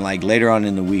 and then, like, later on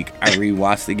in the week, I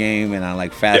rewatch the game, and I,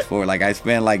 like, fast forward. Like, I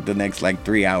spend, like, the next, like,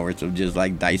 3 hours of just,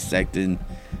 like, dissecting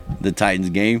the Titans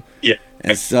game. Yeah.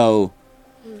 And so,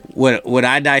 what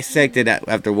I dissected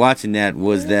after watching that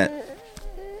was that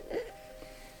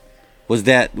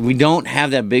we don't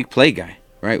have that big play guy,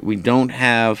 right? We don't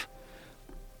have...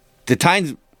 The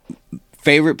Titans'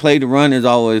 favorite play to run is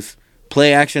always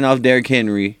play action off Derrick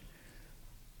Henry.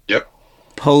 Yep.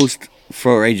 Post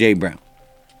for A.J. Brown,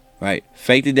 right?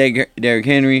 Fake the Derrick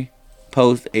Henry,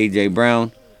 post A.J.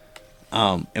 Brown,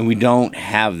 and we don't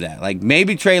have that. Like,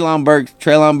 maybe Treylon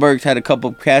Burks had a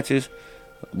couple catches,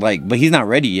 like, but he's not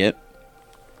ready yet.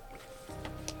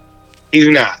 He's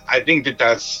not. I think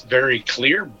that's very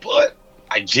clear, but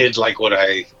I did like what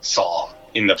I saw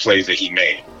in the plays that he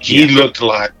made. He looked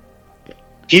like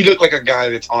a guy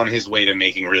that's on his way to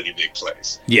making really big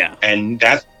plays. Yeah. And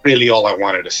that's really all I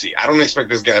wanted to see. I don't expect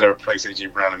this guy to replace A.J.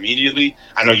 Brown immediately.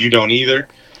 I know you don't either.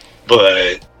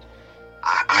 But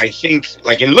I think,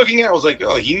 like, in looking at it, I was like,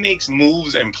 oh, he makes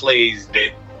moves and plays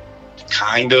that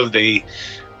they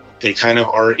kind of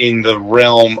are in the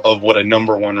realm of what a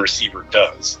number one receiver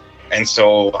does. And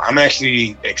so I'm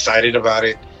actually excited about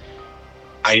it.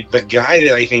 The guy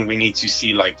that I think we need to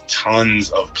see, like, tons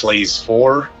of plays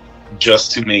for,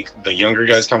 just to make the younger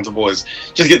guys comfortable, is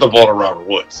just get the ball to Robert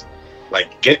Woods.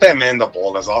 Like, get that man the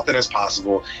ball as often as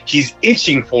possible. He's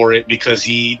itching for it because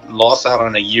he lost out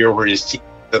on a year where his team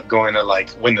ended up going to, like,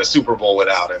 win the Super Bowl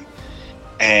without him.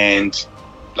 And,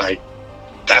 like,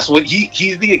 that's what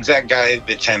he's the exact guy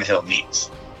that Tannehill needs.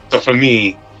 So for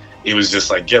me, it was just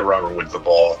like, get Robert Woods the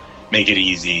ball, make it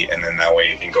easy, and then that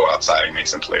way you can go outside and make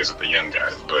some plays with the young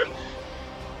guys. But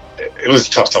it was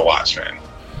tough to watch, man.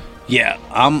 Yeah,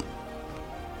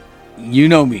 you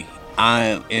know me.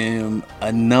 I am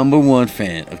a number one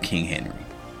fan of King Henry.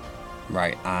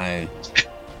 right? I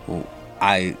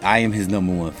am his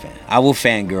number one fan. I will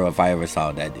fangirl if I ever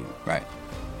saw that dude, right?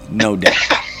 No doubt,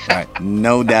 right?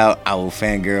 No doubt, I will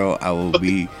fangirl. I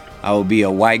will be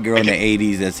a white girl in the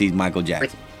 '80s that sees Michael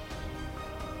Jackson.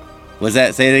 What's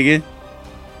that? Say it again.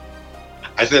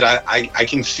 I said I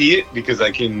can see it because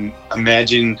I can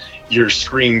imagine your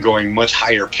scream going much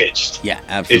higher pitched. Yeah,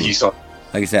 absolutely. If you saw,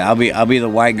 like I said, I'll be the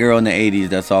white girl in the '80s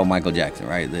that saw Michael Jackson,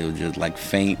 right? They were just like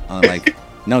faint on like,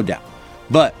 no doubt.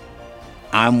 But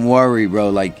I'm worried, bro.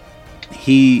 Like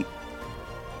he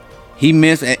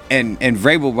missed, and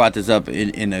Vrabel brought this up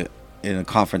in a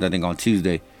conference I think on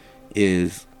Tuesday,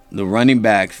 is the running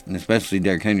backs and especially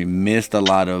Derrick Henry missed a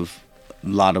lot of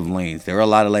lanes. There were a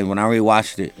lot of lanes when I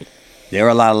rewatched it. There were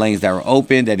a lot of lanes that were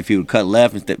open that if he would cut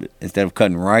left instead of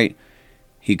cutting right,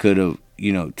 he could have,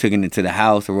 taken it to the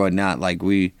house or whatnot.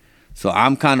 So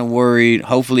I'm kind of worried.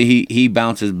 Hopefully he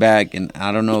bounces back, and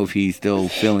I don't know if he's still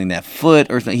feeling that foot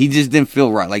or something. He just didn't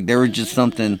feel right. Like there was just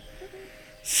something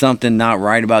not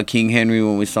right about King Henry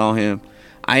when we saw him.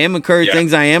 I am encouraged. Yeah.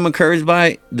 Things I am encouraged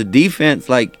by the defense.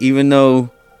 Like even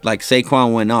though like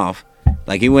Saquon went off,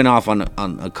 like he went off on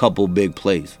a couple big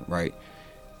plays, right?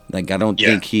 Like I don't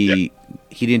think he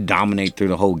didn't dominate through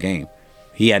the whole game.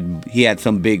 He had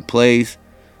some big plays.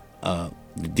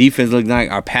 The defense looked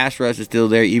like our pass rush is still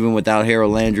there even without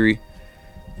Harold Landry.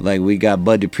 Like we got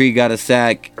Bud Dupree got a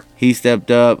sack. He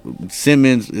stepped up.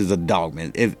 Simmons is a dog,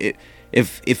 man.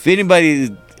 If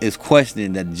anybody is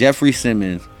questioning that Jeffrey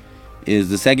Simmons is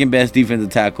the second best defensive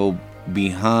tackle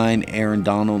behind Aaron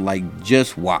Donald, like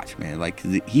just watch, man. Like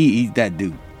he's that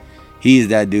dude. He is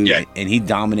that dude, and he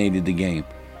dominated the game.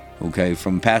 Okay,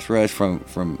 from pass rush,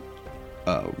 from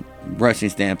rushing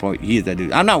standpoint, he is that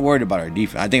dude. I'm not worried about our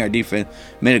defense. I think our defense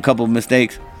made a couple of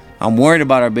mistakes. I'm worried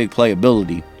about our big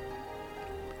playability.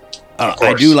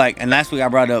 I do like, and last week I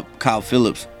brought up Kyle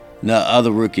Phillips, the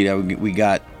other rookie that we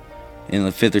got in the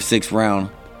 5th or 6th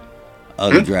round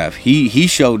of the draft. He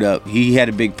showed up. He had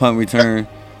a big punt return.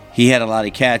 He had a lot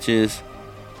of catches.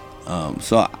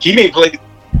 So he made plays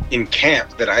in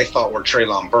camp that I thought were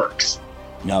Treylon Burks.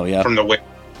 No, yeah. From the way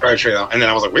Treylon, and then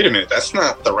I was like, wait a minute, that's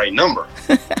not the right number.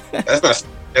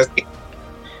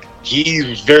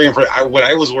 He's very impressive. What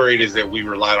I was worried is that we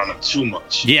relied on him too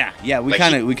much. Yeah. We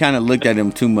kind of looked at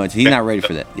him too much. He's not ready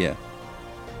for that. Yeah,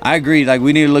 I agree. Like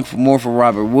we need to look more for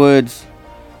Robert Woods.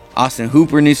 Austin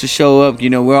Hooper needs to show up.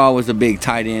 We're always a big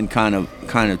tight end kind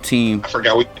of team. I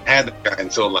forgot we had that guy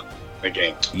until the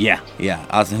game. Yeah.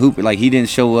 Austin Hooper, like he didn't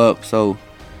show up. So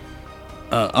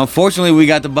unfortunately, we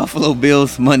got the Buffalo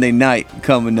Bills Monday night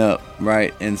coming up,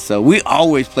 right? And so we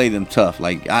always play them tough.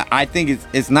 Like I think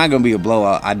it's not going to be a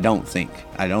blowout. I don't think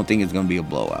it's going to be a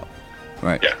blowout,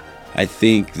 right? Yeah. I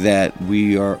think that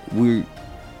we're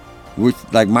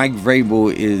like Mike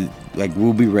Vrabel is like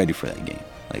we'll be ready for that game.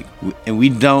 Like and we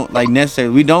don't like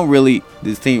necessarily we don't really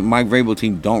this team Mike Vrabel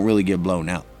team don't really get blown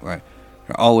out, right?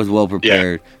 They're always well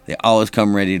prepared. Yeah. They always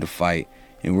come ready to fight.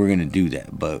 And we're going to do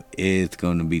that. But it's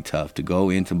going to be tough to go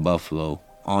into Buffalo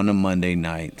on a Monday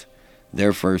night,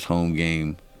 their first home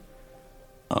game.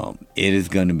 It is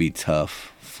going to be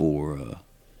tough for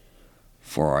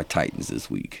our Titans this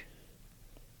week.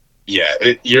 Yeah,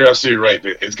 you're absolutely right.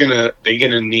 They're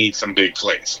gonna need some big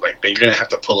plays. Like they're gonna have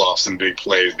to pull off some big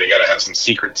plays. They gotta have some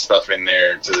secret stuff in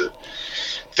there to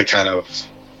kind of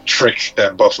trick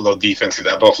that Buffalo defense.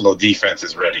 Because that Buffalo defense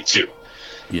is ready too.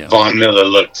 Yeah, Von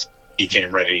Miller he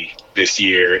came ready this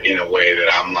year in a way that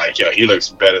I'm like, he looks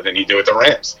better than he did with the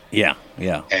Rams. Yeah.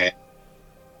 And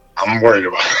I'm worried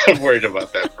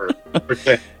about that for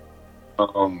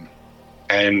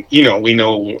and we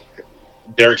know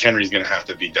Derrick Henry's going to have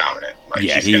to be dominant. Like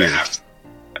he's going to have to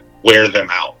wear them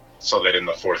out so that in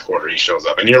the fourth quarter he shows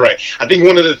up. And you're right. I think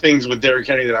one of the things with Derrick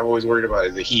Henry that I've always worried about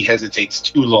is that he hesitates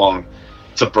too long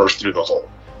to burst through the hole.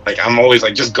 Like I'm always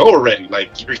like, just go already.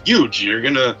 Like you're huge. You're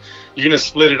gonna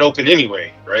split it open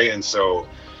anyway, right? And so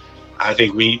I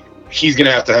think he's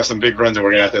gonna have to have some big runs, and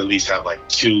we're gonna have to at least have like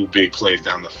 2 big plays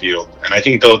down the field. And I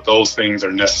think those things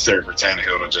are necessary for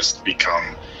Tannehill to just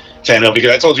become Tannehill. Because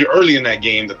I told you early in that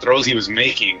game, the throws he was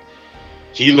making,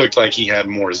 he looked like he had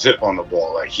more zip on the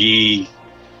ball. Like he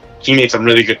made some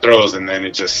really good throws, and then we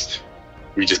just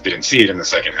didn't see it in the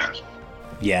second half.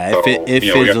 Yeah, so, it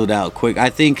fizzled out quick.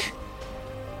 I think.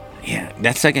 Yeah,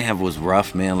 that second half was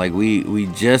rough, man. Like we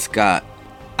just got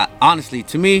honestly,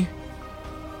 to me,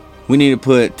 we need to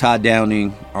put Todd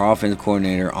Downing, our offensive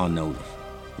coordinator, on notice.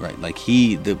 Right? Like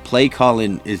the play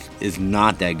calling is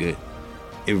not that good.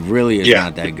 It really is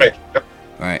not that good.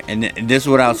 Right? And this is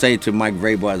what I'll say to Mike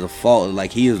Vrabel as a fault. Like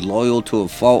he is loyal to a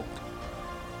fault.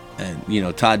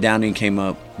 And Todd Downing came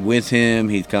up with him.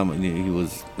 He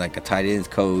was like a tight ends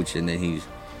coach, and then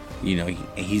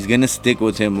he's gonna stick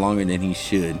with him longer than he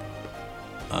should.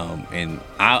 And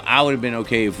I would have been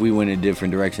okay if we went a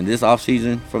different direction this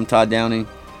offseason from Todd Downing.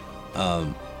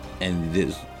 And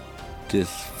this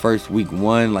first week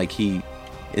one, like he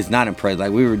is not impressed.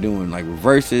 Like we were doing like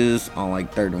reverses on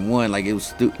like 3rd and 1. Like it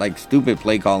was stupid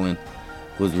play calling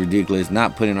was ridiculous.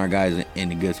 Not putting our guys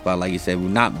in a good spot. Like you said, we're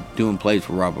not doing plays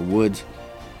for Robert Woods.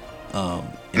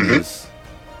 It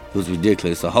was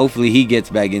ridiculous. So hopefully he gets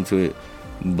back into it.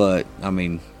 But I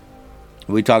mean,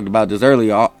 we talked about this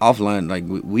earlier offline. Like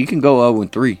we can go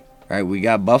 0-3, right? We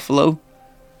got Buffalo,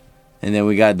 and then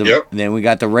we got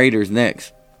the Raiders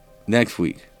next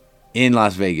week in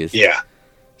Las Vegas. Yeah.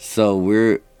 So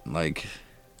we're like,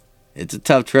 it's a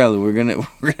tough trailer. We're gonna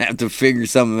have to figure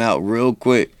something out real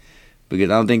quick,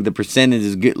 because I don't think the percentage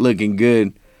is looking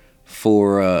good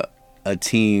for a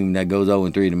team that goes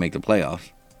 0-3 to make the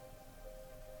playoffs.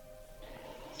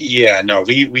 Yeah, no,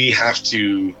 we have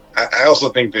to. I also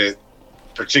think that,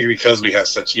 particularly because we have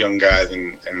such young guys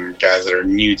and guys that are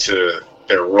new to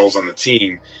their roles on the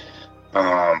team,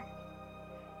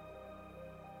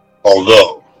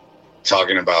 although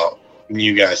talking about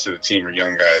new guys to the team or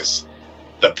young guys,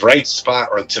 the bright spot,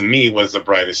 or to me was the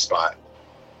brightest spot,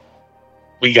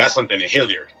 we got something in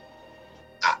Hilliard.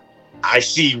 I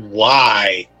see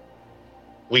why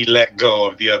we let go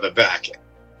of the other back.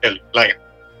 Like,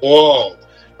 whoa.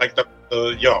 Like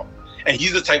and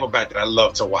he's the type of back that I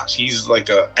love to watch. He's like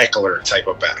a Eckler type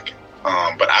of back.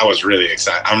 But I was really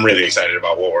excited. I'm really excited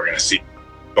about what we're going to see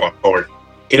going forward.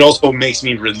 It also makes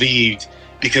me relieved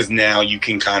because now you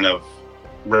can kind of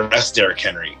rest Derrick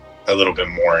Henry a little bit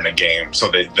more in a game,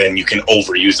 so that then you can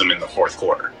overuse him in the fourth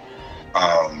quarter.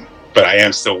 But I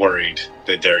am still worried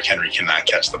that Derrick Henry cannot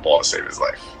catch the ball to save his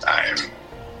life.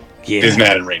 His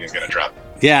Madden rating is going to drop.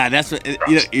 Yeah, that's what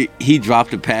he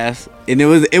dropped a pass, and it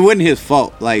wasn't his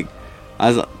fault. Like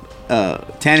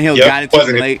Tannehill got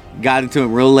it to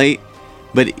him real late,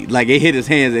 but like it hit his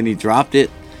hands and he dropped it,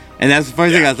 and that's the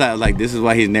first thing I thought. Like, this is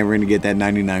why he's never going to get that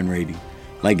 99 rating.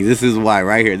 Like, this is why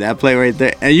right here, that play right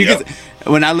there, and you can.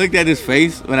 When I looked at his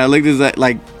face,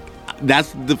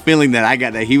 that's the feeling that I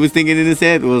got, that he was thinking in his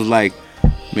head was like,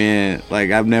 man, like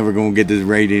I'm never gonna get this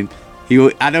rating.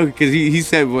 I know, because he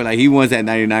said like he wants that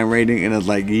 99 rating, and I was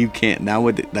like, you can't now.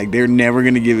 Like they're never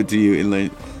gonna give it to you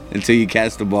until you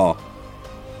catch the ball.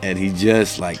 And he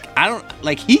just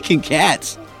he can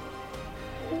catch,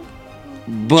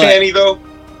 but can he though?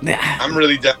 I'm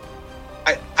really down.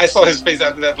 I saw his face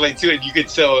after that play too, and you could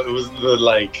tell it was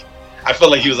I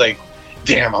felt like he was like,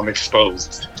 damn, I'm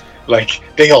exposed. Like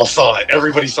they all saw it.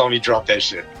 Everybody saw me drop that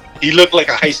shit. He looked like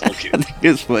a high school kid. I think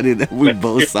it's funny that we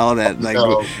both saw that,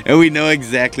 and we know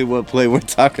exactly what play we're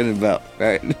talking about,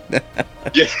 right?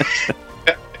 Yeah.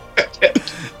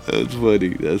 That's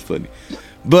funny.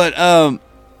 But I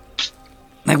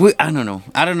don't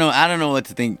know what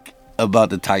to think about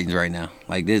the Titans right now.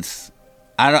 Like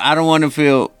I don't want to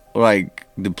feel like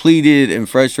depleted and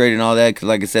frustrated and all that, because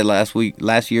like I said last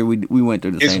year we went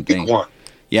through the same thing.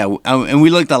 Yeah, and we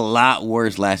looked a lot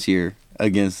worse last year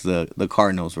against the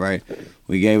Cardinals, right?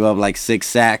 We gave up like 6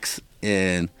 sacks,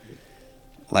 and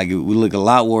like we look a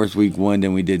lot worse week 1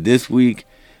 than we did this week.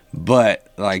 But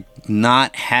like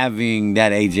not having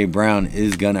that AJ Brown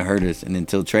is gonna hurt us, and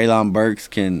until Treylon Burks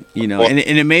can, and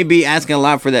it may be asking a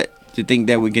lot for that to think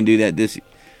that we can do that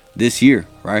this year,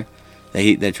 right?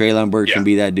 That Treylon Burks can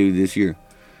be that dude this year.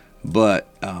 But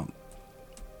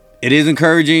it is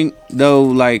encouraging though,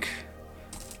 like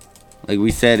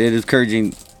we said, it is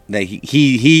encouraging that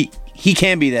he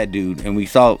can be that dude, and we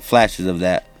saw flashes of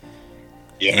that.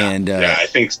 Yeah, and I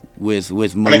think with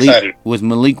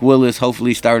Malik Willis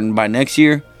hopefully starting by next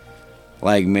year,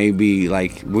 like maybe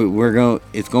like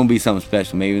it's gonna be something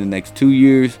special. Maybe in the next 2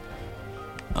 years,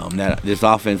 that this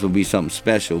offense will be something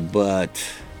special. But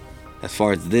as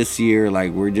far as this year,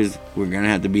 like we're gonna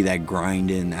have to be that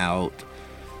grinding out,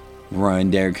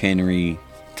 run Derrick Henry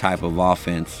type of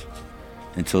offense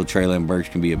until Treylon Burks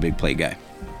can be a big play guy.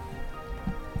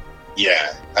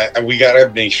 Yeah, we got to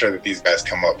make sure that these guys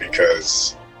come up,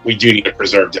 because we do need to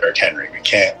preserve Derrick Henry. We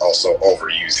can't also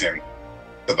overuse him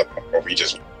to the point where we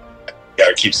just got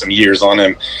to keep some years on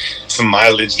him, some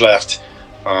mileage left.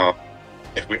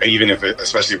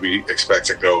 Especially if we expect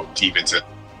to go deep into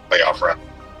playoff round.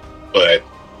 But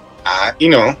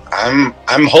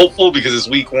I'm hopeful, because it's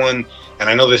week 1, and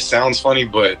I know this sounds funny,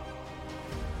 but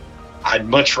I'd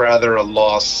much rather a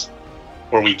loss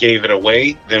where we gave it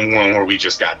away than one where we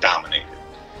just got dominated.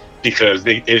 Because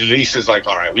at least it's like,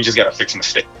 all right, we just got to fix a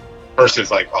mistake.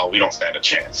 Versus like, oh, we don't stand a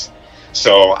chance.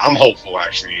 So I'm hopeful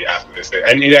actually after this.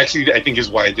 And it actually, I think, is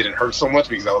why it didn't hurt so much,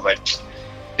 because I was like,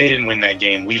 they didn't win that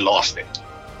game, we lost it.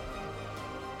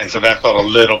 And so that felt a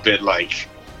little bit like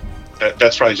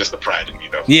that's probably just the pride in me,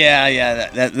 though. Yeah,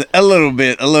 that a little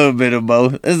bit of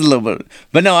both. It's a little bit,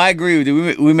 but no, I agree with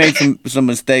you. We made some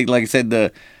mistakes. Like I said,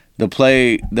 the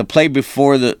play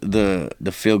before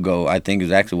the field goal, I think,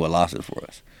 is actually what lost it for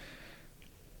us.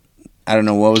 I don't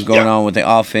know what was going on with the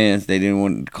offense. They didn't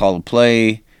want to call a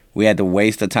play. We had to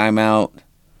waste a timeout.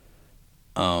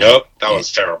 Yep, that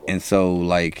was terrible. And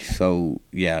so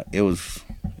yeah, it was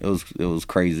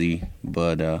crazy.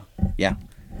 But yeah.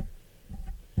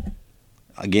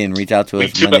 Again, reach out to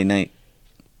us Monday night.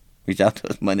 Reach out to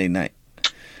us Monday night.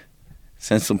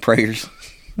 Send some prayers.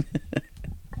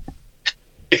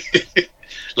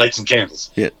 Light some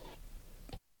candles. Yeah.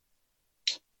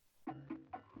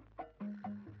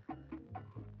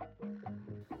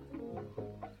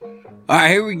 All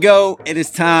right, here we go. It is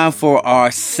time for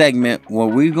our segment where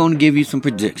we're going to give you some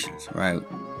predictions, right?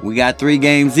 We got 3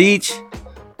 games each.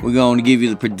 We're going to give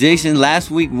you the predictions. Last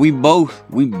week, we both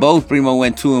Primo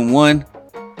went 2-1.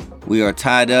 We are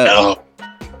tied up.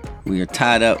 We are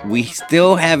tied up. We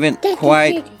still haven't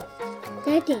quite.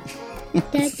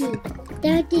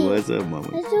 Daddy. What's up, Mama?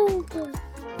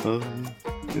 Oh,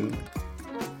 good.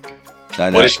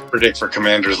 What does she predict for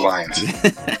Commanders Lions?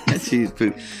 She's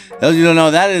pretty. Those you don't know,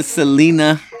 that is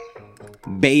Selena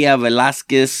Bella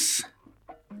Velasquez.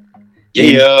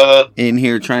 Yeah. In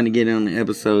here trying to get in on the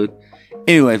episode.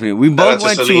 Anyways, we both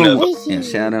went to. Yeah,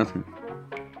 shout out.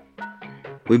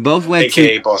 We both went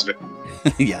AKA Boss Bitch.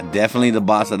 Yeah, definitely the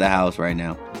boss of the house right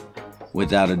now.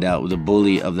 Without a doubt. The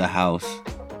bully of the house.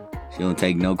 She don't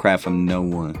take no crap from no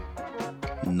one.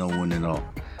 No one at all.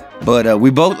 But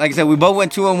we both, like I said, we both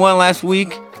went 2-1 last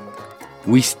week.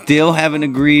 We still haven't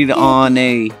agreed on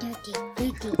a.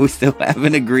 We still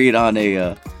haven't agreed on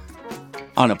a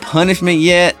punishment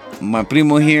yet. My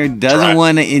primo here doesn't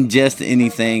want to ingest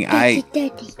anything. I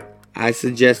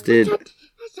suggested. Yeah,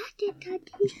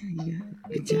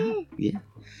 good job. Yeah.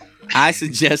 I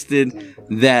suggested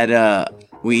that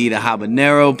we eat a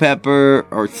habanero pepper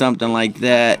or something like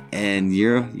that, and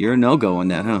you're a no-go on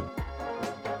that, huh?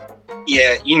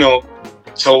 Yeah,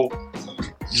 so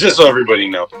just so everybody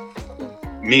knows,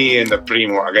 me and the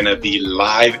Primo are gonna be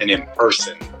live and in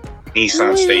person,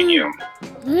 Nissan Stadium.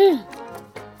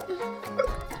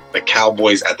 The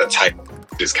Cowboys at the Titans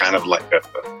is kind of like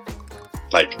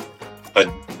a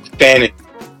fantasy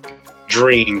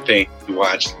dream thing to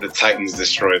watch the Titans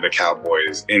destroy the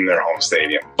Cowboys in their home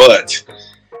stadium. But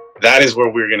that is where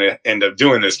we're going to end up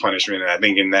doing this punishment. And I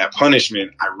think in that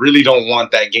punishment, I really don't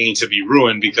want that game to be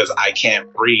ruined because I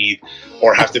can't breathe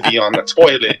or have to be on the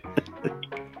toilet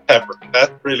ever.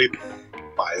 That's really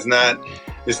why.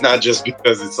 It's not just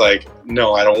because it's like,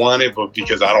 no, I don't want it, but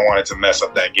because I don't want it to mess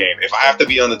up that game. If I have to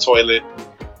be on the toilet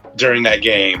during that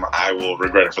game, I will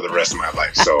regret it for the rest of my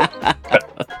life. So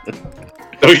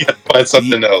we got to find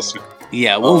something else.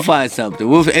 Yeah, we'll find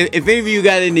something. If any of you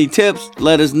got any tips,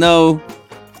 let us know.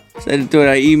 Send it to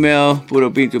our email,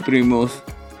 Puro Pinche Primos,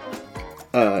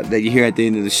 that you hear at the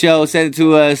end of the show. Send it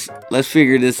to us. Let's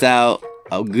figure this out.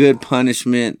 A good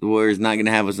punishment where it's not going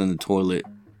to have us in the toilet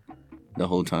the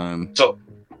whole time. So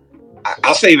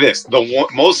I'll say this. The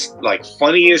most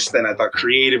funniest and I thought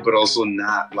creative, but also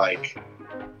not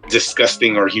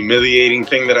disgusting or humiliating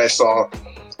thing that I saw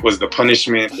was the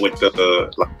punishment with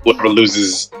the whoever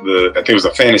loses I think it was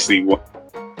a fantasy one,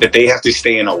 that they have to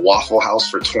stay in a Waffle House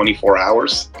for 24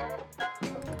 hours.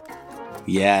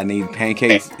 Yeah, I need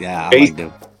pancakes. Yeah, I like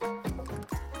them.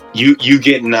 You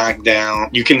get knocked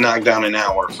down. You can knock down an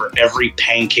hour for every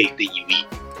pancake that you eat.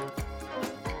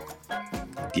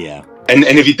 Yeah. And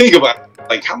if you think about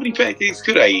it, how many pancakes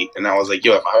could I eat? And I was like,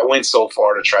 yo, if I went so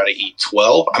far to try to eat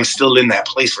 12, I'm still in that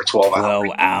place for 12 hours.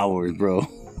 12 hours, bro.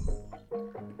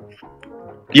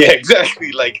 Yeah,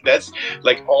 exactly. That's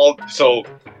all. So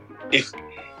if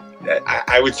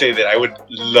I would say that I would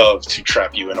love to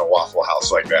trap you in a Waffle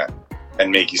House like that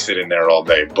and make you sit in there all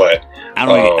day. But I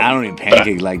don't eat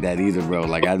pancakes like that either,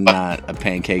 bro. I'm not a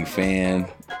pancake fan.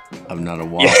 I'm not a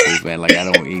waffle fan.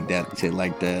 I don't eat that shit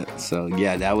like that. So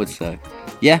yeah, that would suck.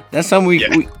 Yeah, that's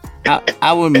something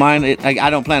I wouldn't mind it. I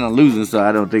don't plan on losing, so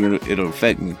I don't think it'll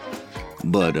affect me.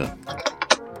 But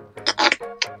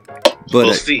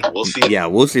we'll see. Yeah,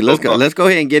 we'll see. Let's go. Let's go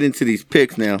ahead and get into these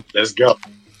picks now. Let's go.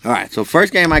 All right. So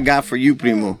first game I got for you,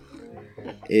 Primo,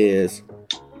 is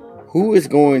who is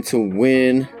going to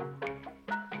win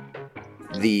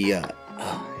the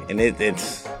and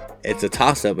it's a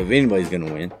toss up if anybody's going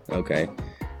to win. Okay.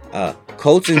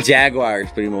 Colts and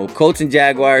Jaguars, Primo. Colts and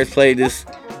Jaguars play this.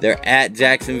 They're at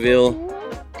Jacksonville.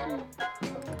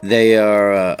 They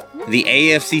are the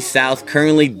AFC South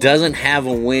currently doesn't have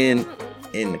a win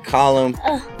in the column.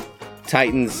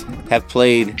 Titans have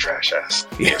played trash ass.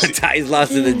 Yeah, Titans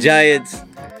lost to the Giants.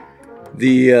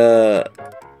 The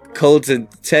Colts and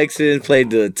Texans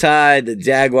played to the Tide. The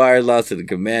Jaguars lost to the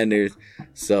Commanders.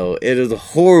 So it is a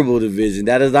horrible division.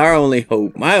 That is our only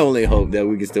hope. My only hope that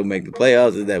we can still make the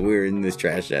playoffs is that we're in this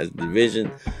trash ass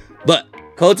division. But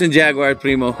Colts and Jaguars,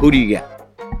 Primo, who do you got?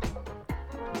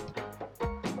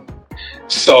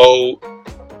 So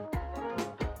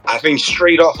I think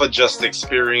straight off of just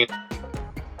experience,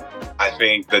 I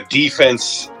think the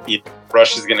defense,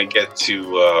 Rush is going to get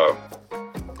to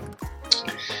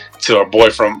our boy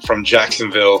from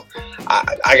Jacksonville.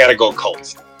 I got to go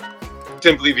Colts.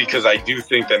 Simply because I do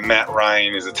think that Matt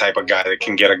Ryan is the type of guy that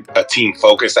can get a team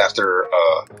focused after,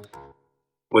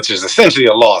 which is essentially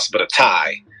a loss, but a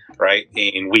tie, right,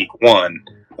 in week one.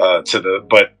 But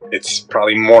it's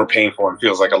probably more painful and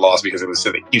feels like a loss because it was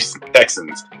to the Houston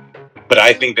Texans. But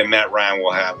I think that Matt Ryan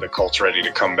will have the Colts ready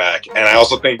to come back. And I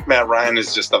also think Matt Ryan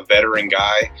is just a veteran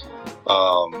guy,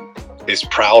 is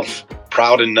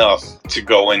proud enough to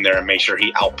go in there and make sure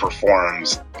he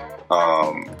outperforms,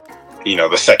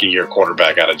 the second-year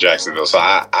quarterback out of Jacksonville. So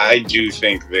I do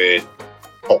think that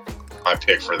my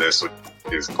pick for this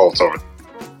is Colts over.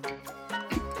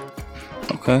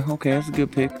 Okay, that's a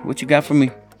good pick. What you got for me?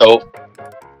 So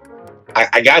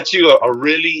I got you a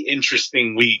really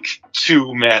interesting week 2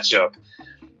 matchup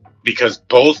because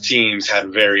both teams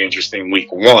had very interesting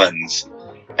week 1s,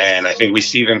 and I think we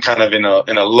see them kind of in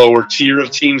a lower tier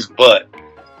of teams. But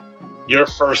your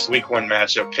first week 1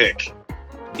 matchup pick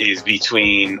is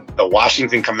between the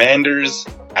Washington Commanders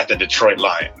at the Detroit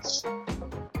Lions.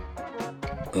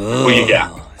 Who you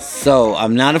got? So,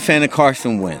 I'm not a fan of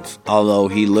Carson Wentz, although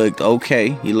he looked okay.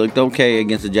 He looked okay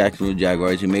against the Jacksonville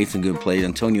Jaguars. He made some good plays.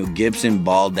 Antonio Gibson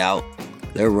balled out,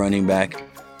 their running back,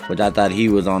 but I thought he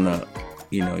was on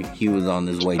he was on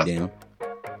his way down.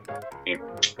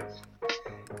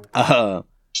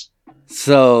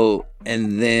 So,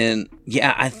 and then,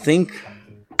 I think,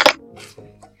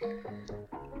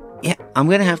 I'm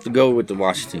going to have to go with the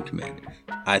Washington Commanders.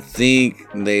 I think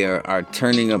they are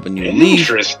turning up a new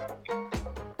leaf.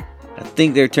 I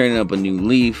think they're turning up a new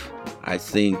leaf. I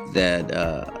think that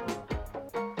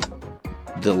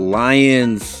the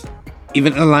Lions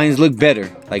look better,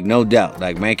 like no doubt.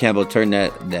 Like Mike Campbell turned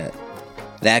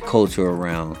that culture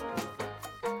around.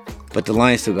 But the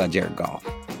Lions still got Jared Goff,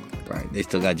 right? They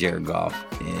still got Jared Goff,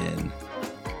 and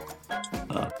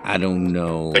I don't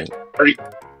know.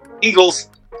 Eagles.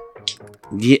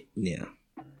 Yeah.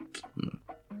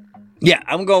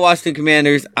 I'm going Washington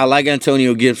Commanders. I like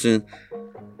Antonio Gibson.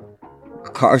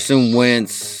 Carson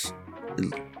Wentz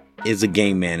is a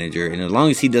game manager, and as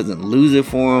long as he doesn't lose it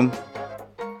for him,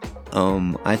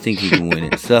 I think he can win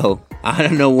it. So I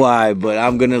don't know why, but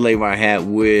I'm gonna lay my hat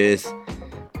with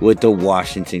the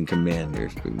Washington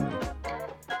Commanders.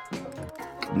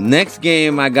 Next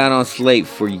game I got on slate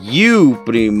for you,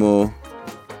 Primo,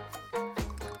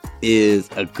 is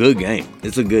a good game.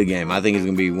 It's a good game. I think it's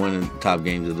gonna be one of the top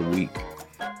games of the week.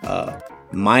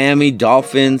 Miami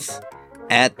Dolphins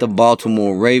at the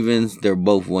Baltimore Ravens. They're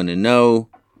both 1-0.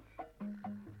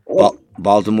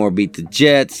 Baltimore beat the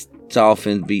Jets.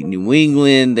 Dolphins beat New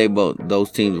England. Those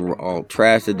teams were all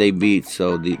trash that they beat.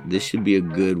 So this should be a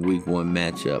good week 1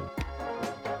 matchup.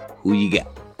 Who you got?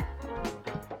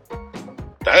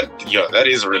 That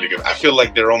is a really good. I feel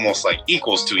like they're almost like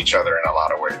equals to each other in a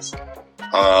lot of ways.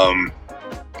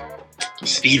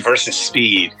 Speed versus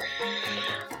speed.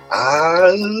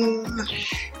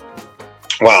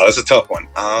 Wow, that's a tough one.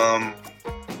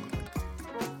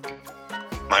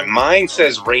 My mind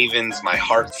says Ravens. My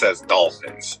heart says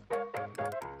Dolphins.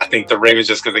 I think the Ravens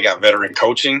just because they got veteran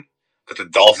coaching, but the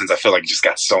Dolphins I feel like just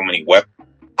got so many weapons.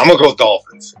 I'm gonna go with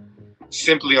Dolphins,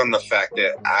 simply on the fact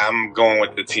that I'm going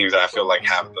with the teams that I feel like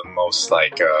have the most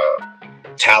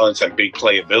talents and big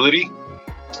playability.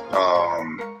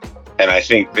 And I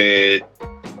think that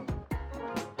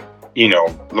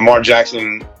Lamar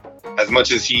Jackson, as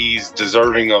much as he's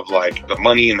deserving of like the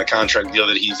money and the contract deal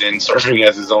that he's in, serving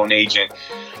as his own agent,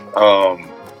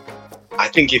 I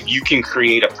think if you can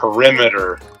create a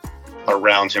perimeter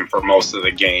around him for most of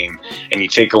the game and you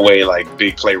take away like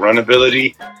big play run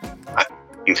ability, I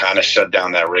can kind of shut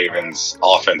down that Ravens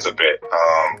offense a bit.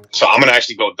 So I'm going to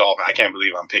actually go Dolphins. I can't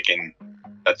believe I'm picking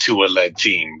a Tua-led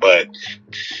team, but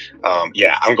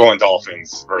I'm going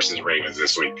Dolphins versus Ravens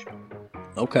this week.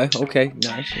 Okay,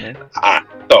 nice.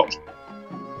 So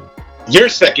your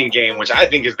second game, which I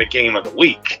think is the game of the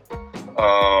week,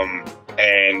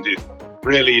 and it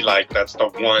really like that's the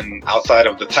one outside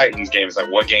of the Titans game. Is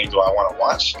like, what game do I want to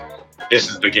watch? this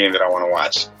is the game that I want to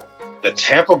watch. The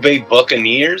Tampa Bay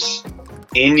Buccaneers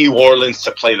in New Orleans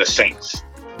to play the Saints.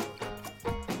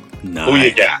 Nice. Who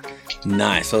you got?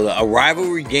 Nice. So a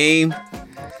rivalry game.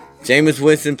 Jameis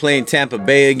Winston playing Tampa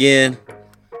Bay again.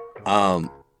 I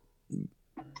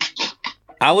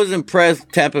was impressed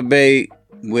Tampa Bay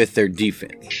with their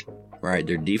defense. Right,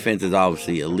 their defense is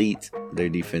obviously elite. Their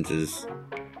defense is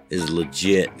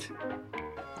legit.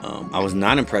 I was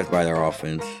not impressed by their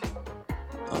offense.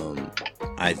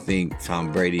 I think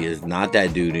Tom Brady is not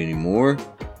that dude anymore.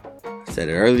 I said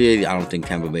it earlier. I don't think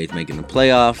Tampa Bay is making the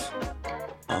playoffs.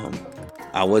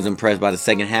 I was impressed by the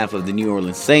second half of the New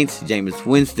Orleans Saints. Jameis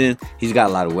Winston, he's got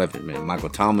a lot of weapons, man. Michael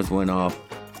Thomas went off.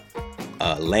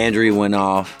 Landry went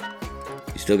off.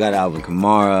 You still got Alvin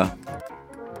Kamara.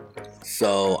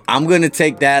 So I'm going to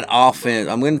take that offense.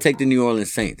 I'm going to take the New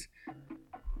Orleans Saints.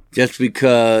 Just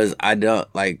because I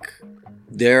don't like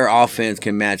their offense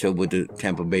can match up with the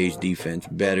Tampa Bay's defense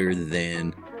better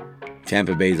than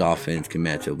Tampa Bay's offense can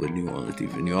match up with New Orleans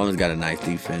defense. New Orleans got a nice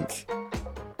defense.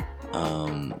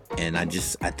 And I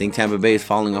think Tampa Bay is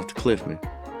falling off the cliff, man.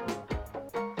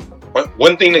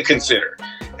 One thing to consider,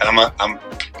 and I'm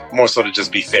more so to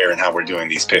just be fair in how we're doing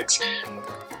these picks.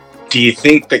 Do you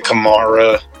think that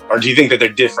Kamara, or do you think that they're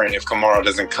different if Kamara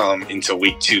doesn't come into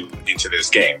week 2 into this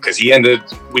game? Because he ended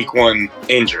week 1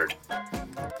 injured.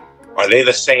 Are they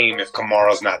the same if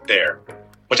Kamara's not there?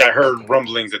 Which I heard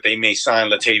rumblings that they may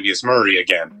sign Latavius Murray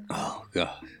again. Oh,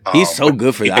 God. He's so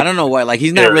good for that. I don't know why. Like,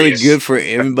 he's not really good for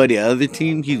everybody other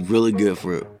team. He's really good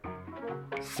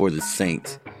for the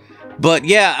Saints. But,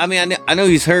 yeah, I mean, I know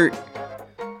he's hurt.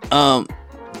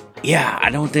 Yeah, I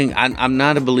don't think I'm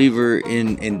not a believer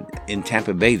in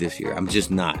Tampa Bay this year. I'm just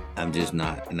not.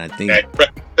 And I think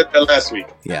last week.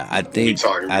 Yeah, I think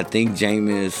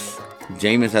Jameis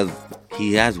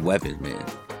has weapons, man.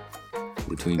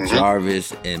 Between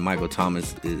Jarvis and Michael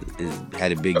Thomas is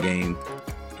had a big game.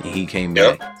 And he came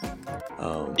back.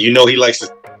 He likes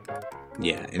to.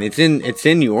 Yeah, and it's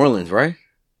in New Orleans, right?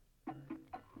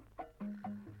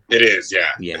 It is,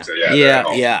 yeah.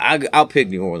 Yeah. I'll pick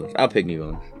New Orleans.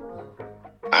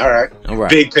 All right.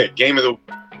 Big pick. Game of the.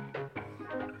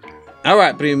 All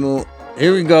right, Primo.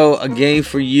 Here we go. A game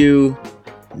for you.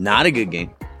 Not a good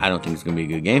game. I don't think it's gonna be a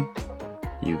good game.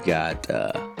 You got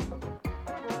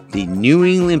the New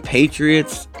England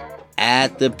Patriots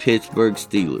at the Pittsburgh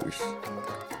Steelers.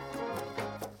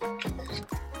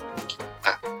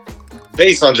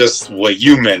 Based on just what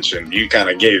you mentioned, you kind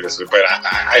of gave this, but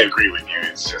I agree with you.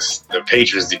 It's just the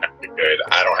Patriots did not be good.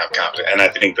 I don't have confidence. And I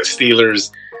think the Steelers,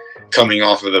 coming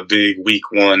off of the big week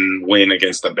 1 win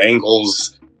against the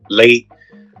Bengals late,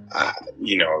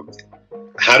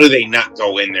 how do they not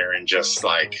go in there and just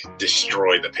like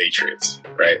destroy the Patriots,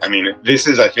 right? I mean, this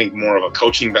is, I think, more of a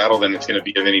coaching battle than it's going to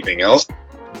be of anything else.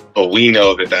 But we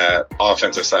know that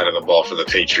offensive side of the ball for the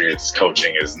Patriots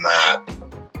coaching is not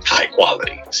high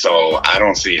quality. So I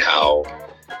don't see the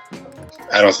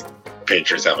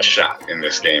Patriots have a shot in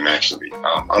this game, actually.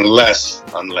 Unless,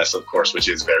 of course, which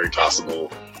is very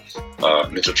possible,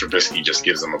 Mitchell Trubisky just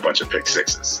gives them a bunch of pick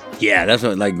sixes. Yeah, that's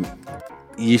what, like,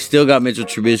 you still got Mitchell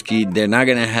Trubisky. They're not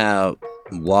going to have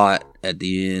Watt at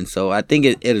the end. So I think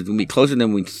it is going to be closer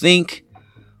than we think.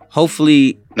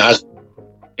 Hopefully. Najee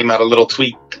came out a little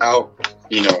tweak out,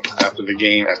 after the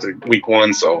game, after week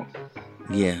 1. So.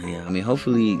 Yeah. I mean,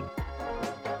 hopefully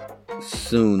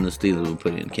soon the Steelers will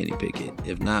put in Kenny Pickett.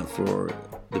 If not for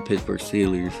the Pittsburgh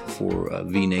Steelers, for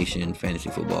V Nation Fantasy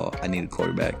Football, I need a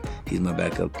quarterback. He's my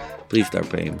backup. Please start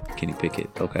paying Kenny Pickett,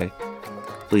 okay?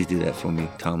 Please do that for me,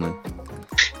 Tomlin.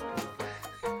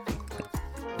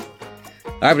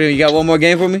 All right, you got one more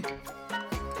game for me?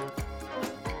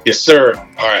 Yes, sir.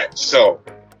 All right. So,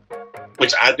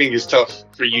 which I think is tough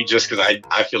for you just because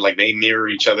I feel like they mirror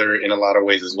each other in a lot of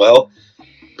ways as well.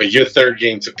 But your third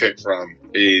game to pick from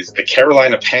is the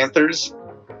Carolina Panthers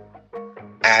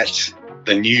at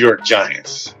the New York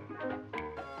Giants.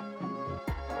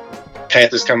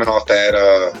 Panthers coming off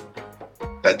that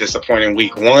disappointing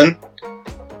week 1.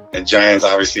 And Giants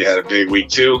obviously had a big week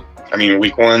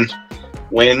 1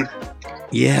 win.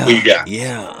 Yeah. Who you got?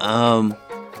 Yeah.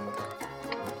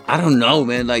 I don't know,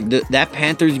 man. Like that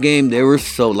Panthers game, they were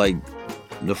so like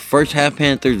the first half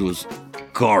Panthers was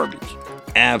garbage.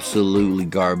 Absolutely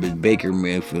garbage. Baker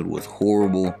Mayfield was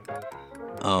horrible.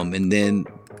 And then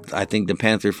I think the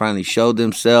Panthers finally showed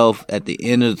themselves at the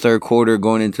end of the third quarter,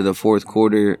 going into the fourth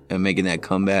quarter and making that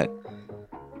comeback.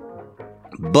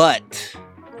 But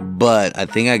I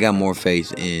think I got more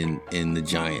faith in the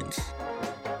Giants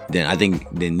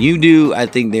than you do. I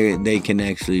think they can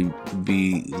actually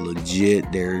be legit.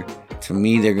 They're To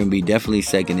me, they're going to be definitely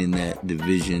second in that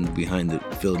division behind the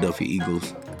Philadelphia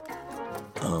Eagles.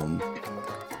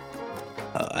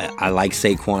 I like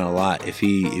Saquon a lot. If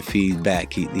he's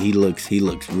back, he looks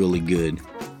really good.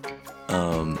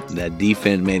 That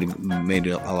defense made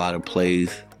a lot of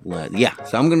plays. Yeah,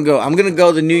 so I'm gonna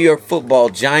go the New York Football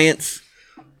Giants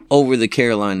over the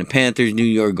Carolina Panthers. New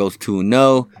York goes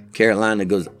 2-0. Carolina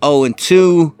goes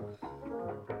 0-2.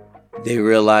 They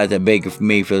realize that Baker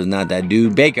Mayfield is not that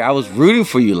dude. Baker, I was rooting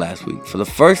for you last week. For the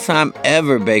first time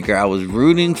ever, Baker, I was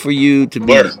rooting for you to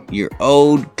be your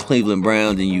old Cleveland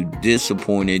Browns, and you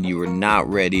disappointed. You were not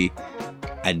ready.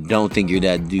 I don't think you're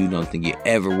that dude. I don't think you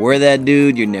ever were that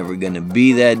dude. You're never going to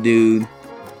be that dude.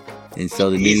 And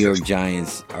so the New York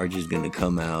Giants are just going to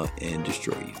come out and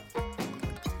destroy you.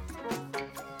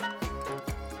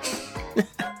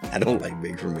 I don't like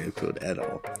Baker Mayfield at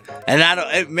all.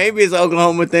 And maybe it's an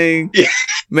Oklahoma thing. Yeah.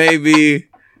 Maybe.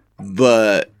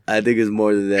 But I think it's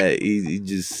more than that. He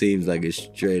just seems like a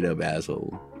straight up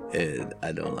asshole. And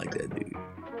I don't like that dude.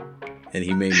 And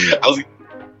he made me... I was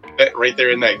right there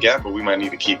in that gap, but we might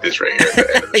need to keep this right here at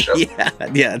the end of the show.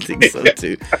 yeah, I think so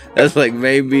too. That's like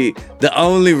maybe the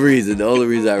only reason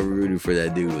I rooted for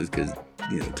that dude was because,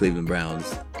 Cleveland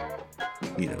Browns,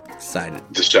 cited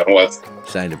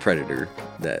a predator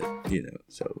that,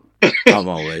 so I'm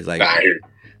always like,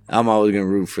 I'm always going to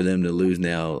root for them to lose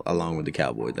now along with the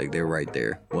Cowboys. Like, they're right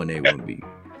there. 1A, 1B.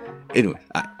 Anyway.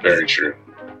 Very true.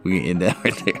 We can end that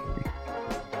right there.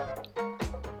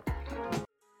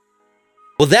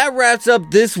 Well, that wraps up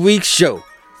this week's show.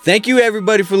 Thank you,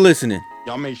 everybody, for listening.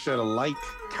 Y'all make sure to like,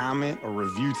 comment, or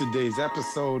review today's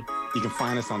episode. You can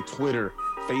find us on Twitter,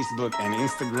 Facebook, and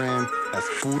Instagram as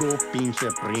Puro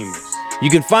Pinche Primos. You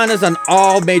can find us on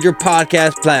all major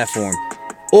podcast platforms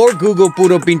or Google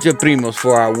Puro Pinche Primos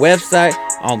for our website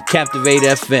on Captivate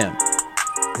FM.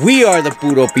 We are the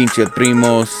Puro Pinche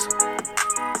Primos.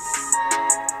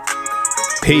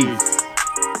 Peace.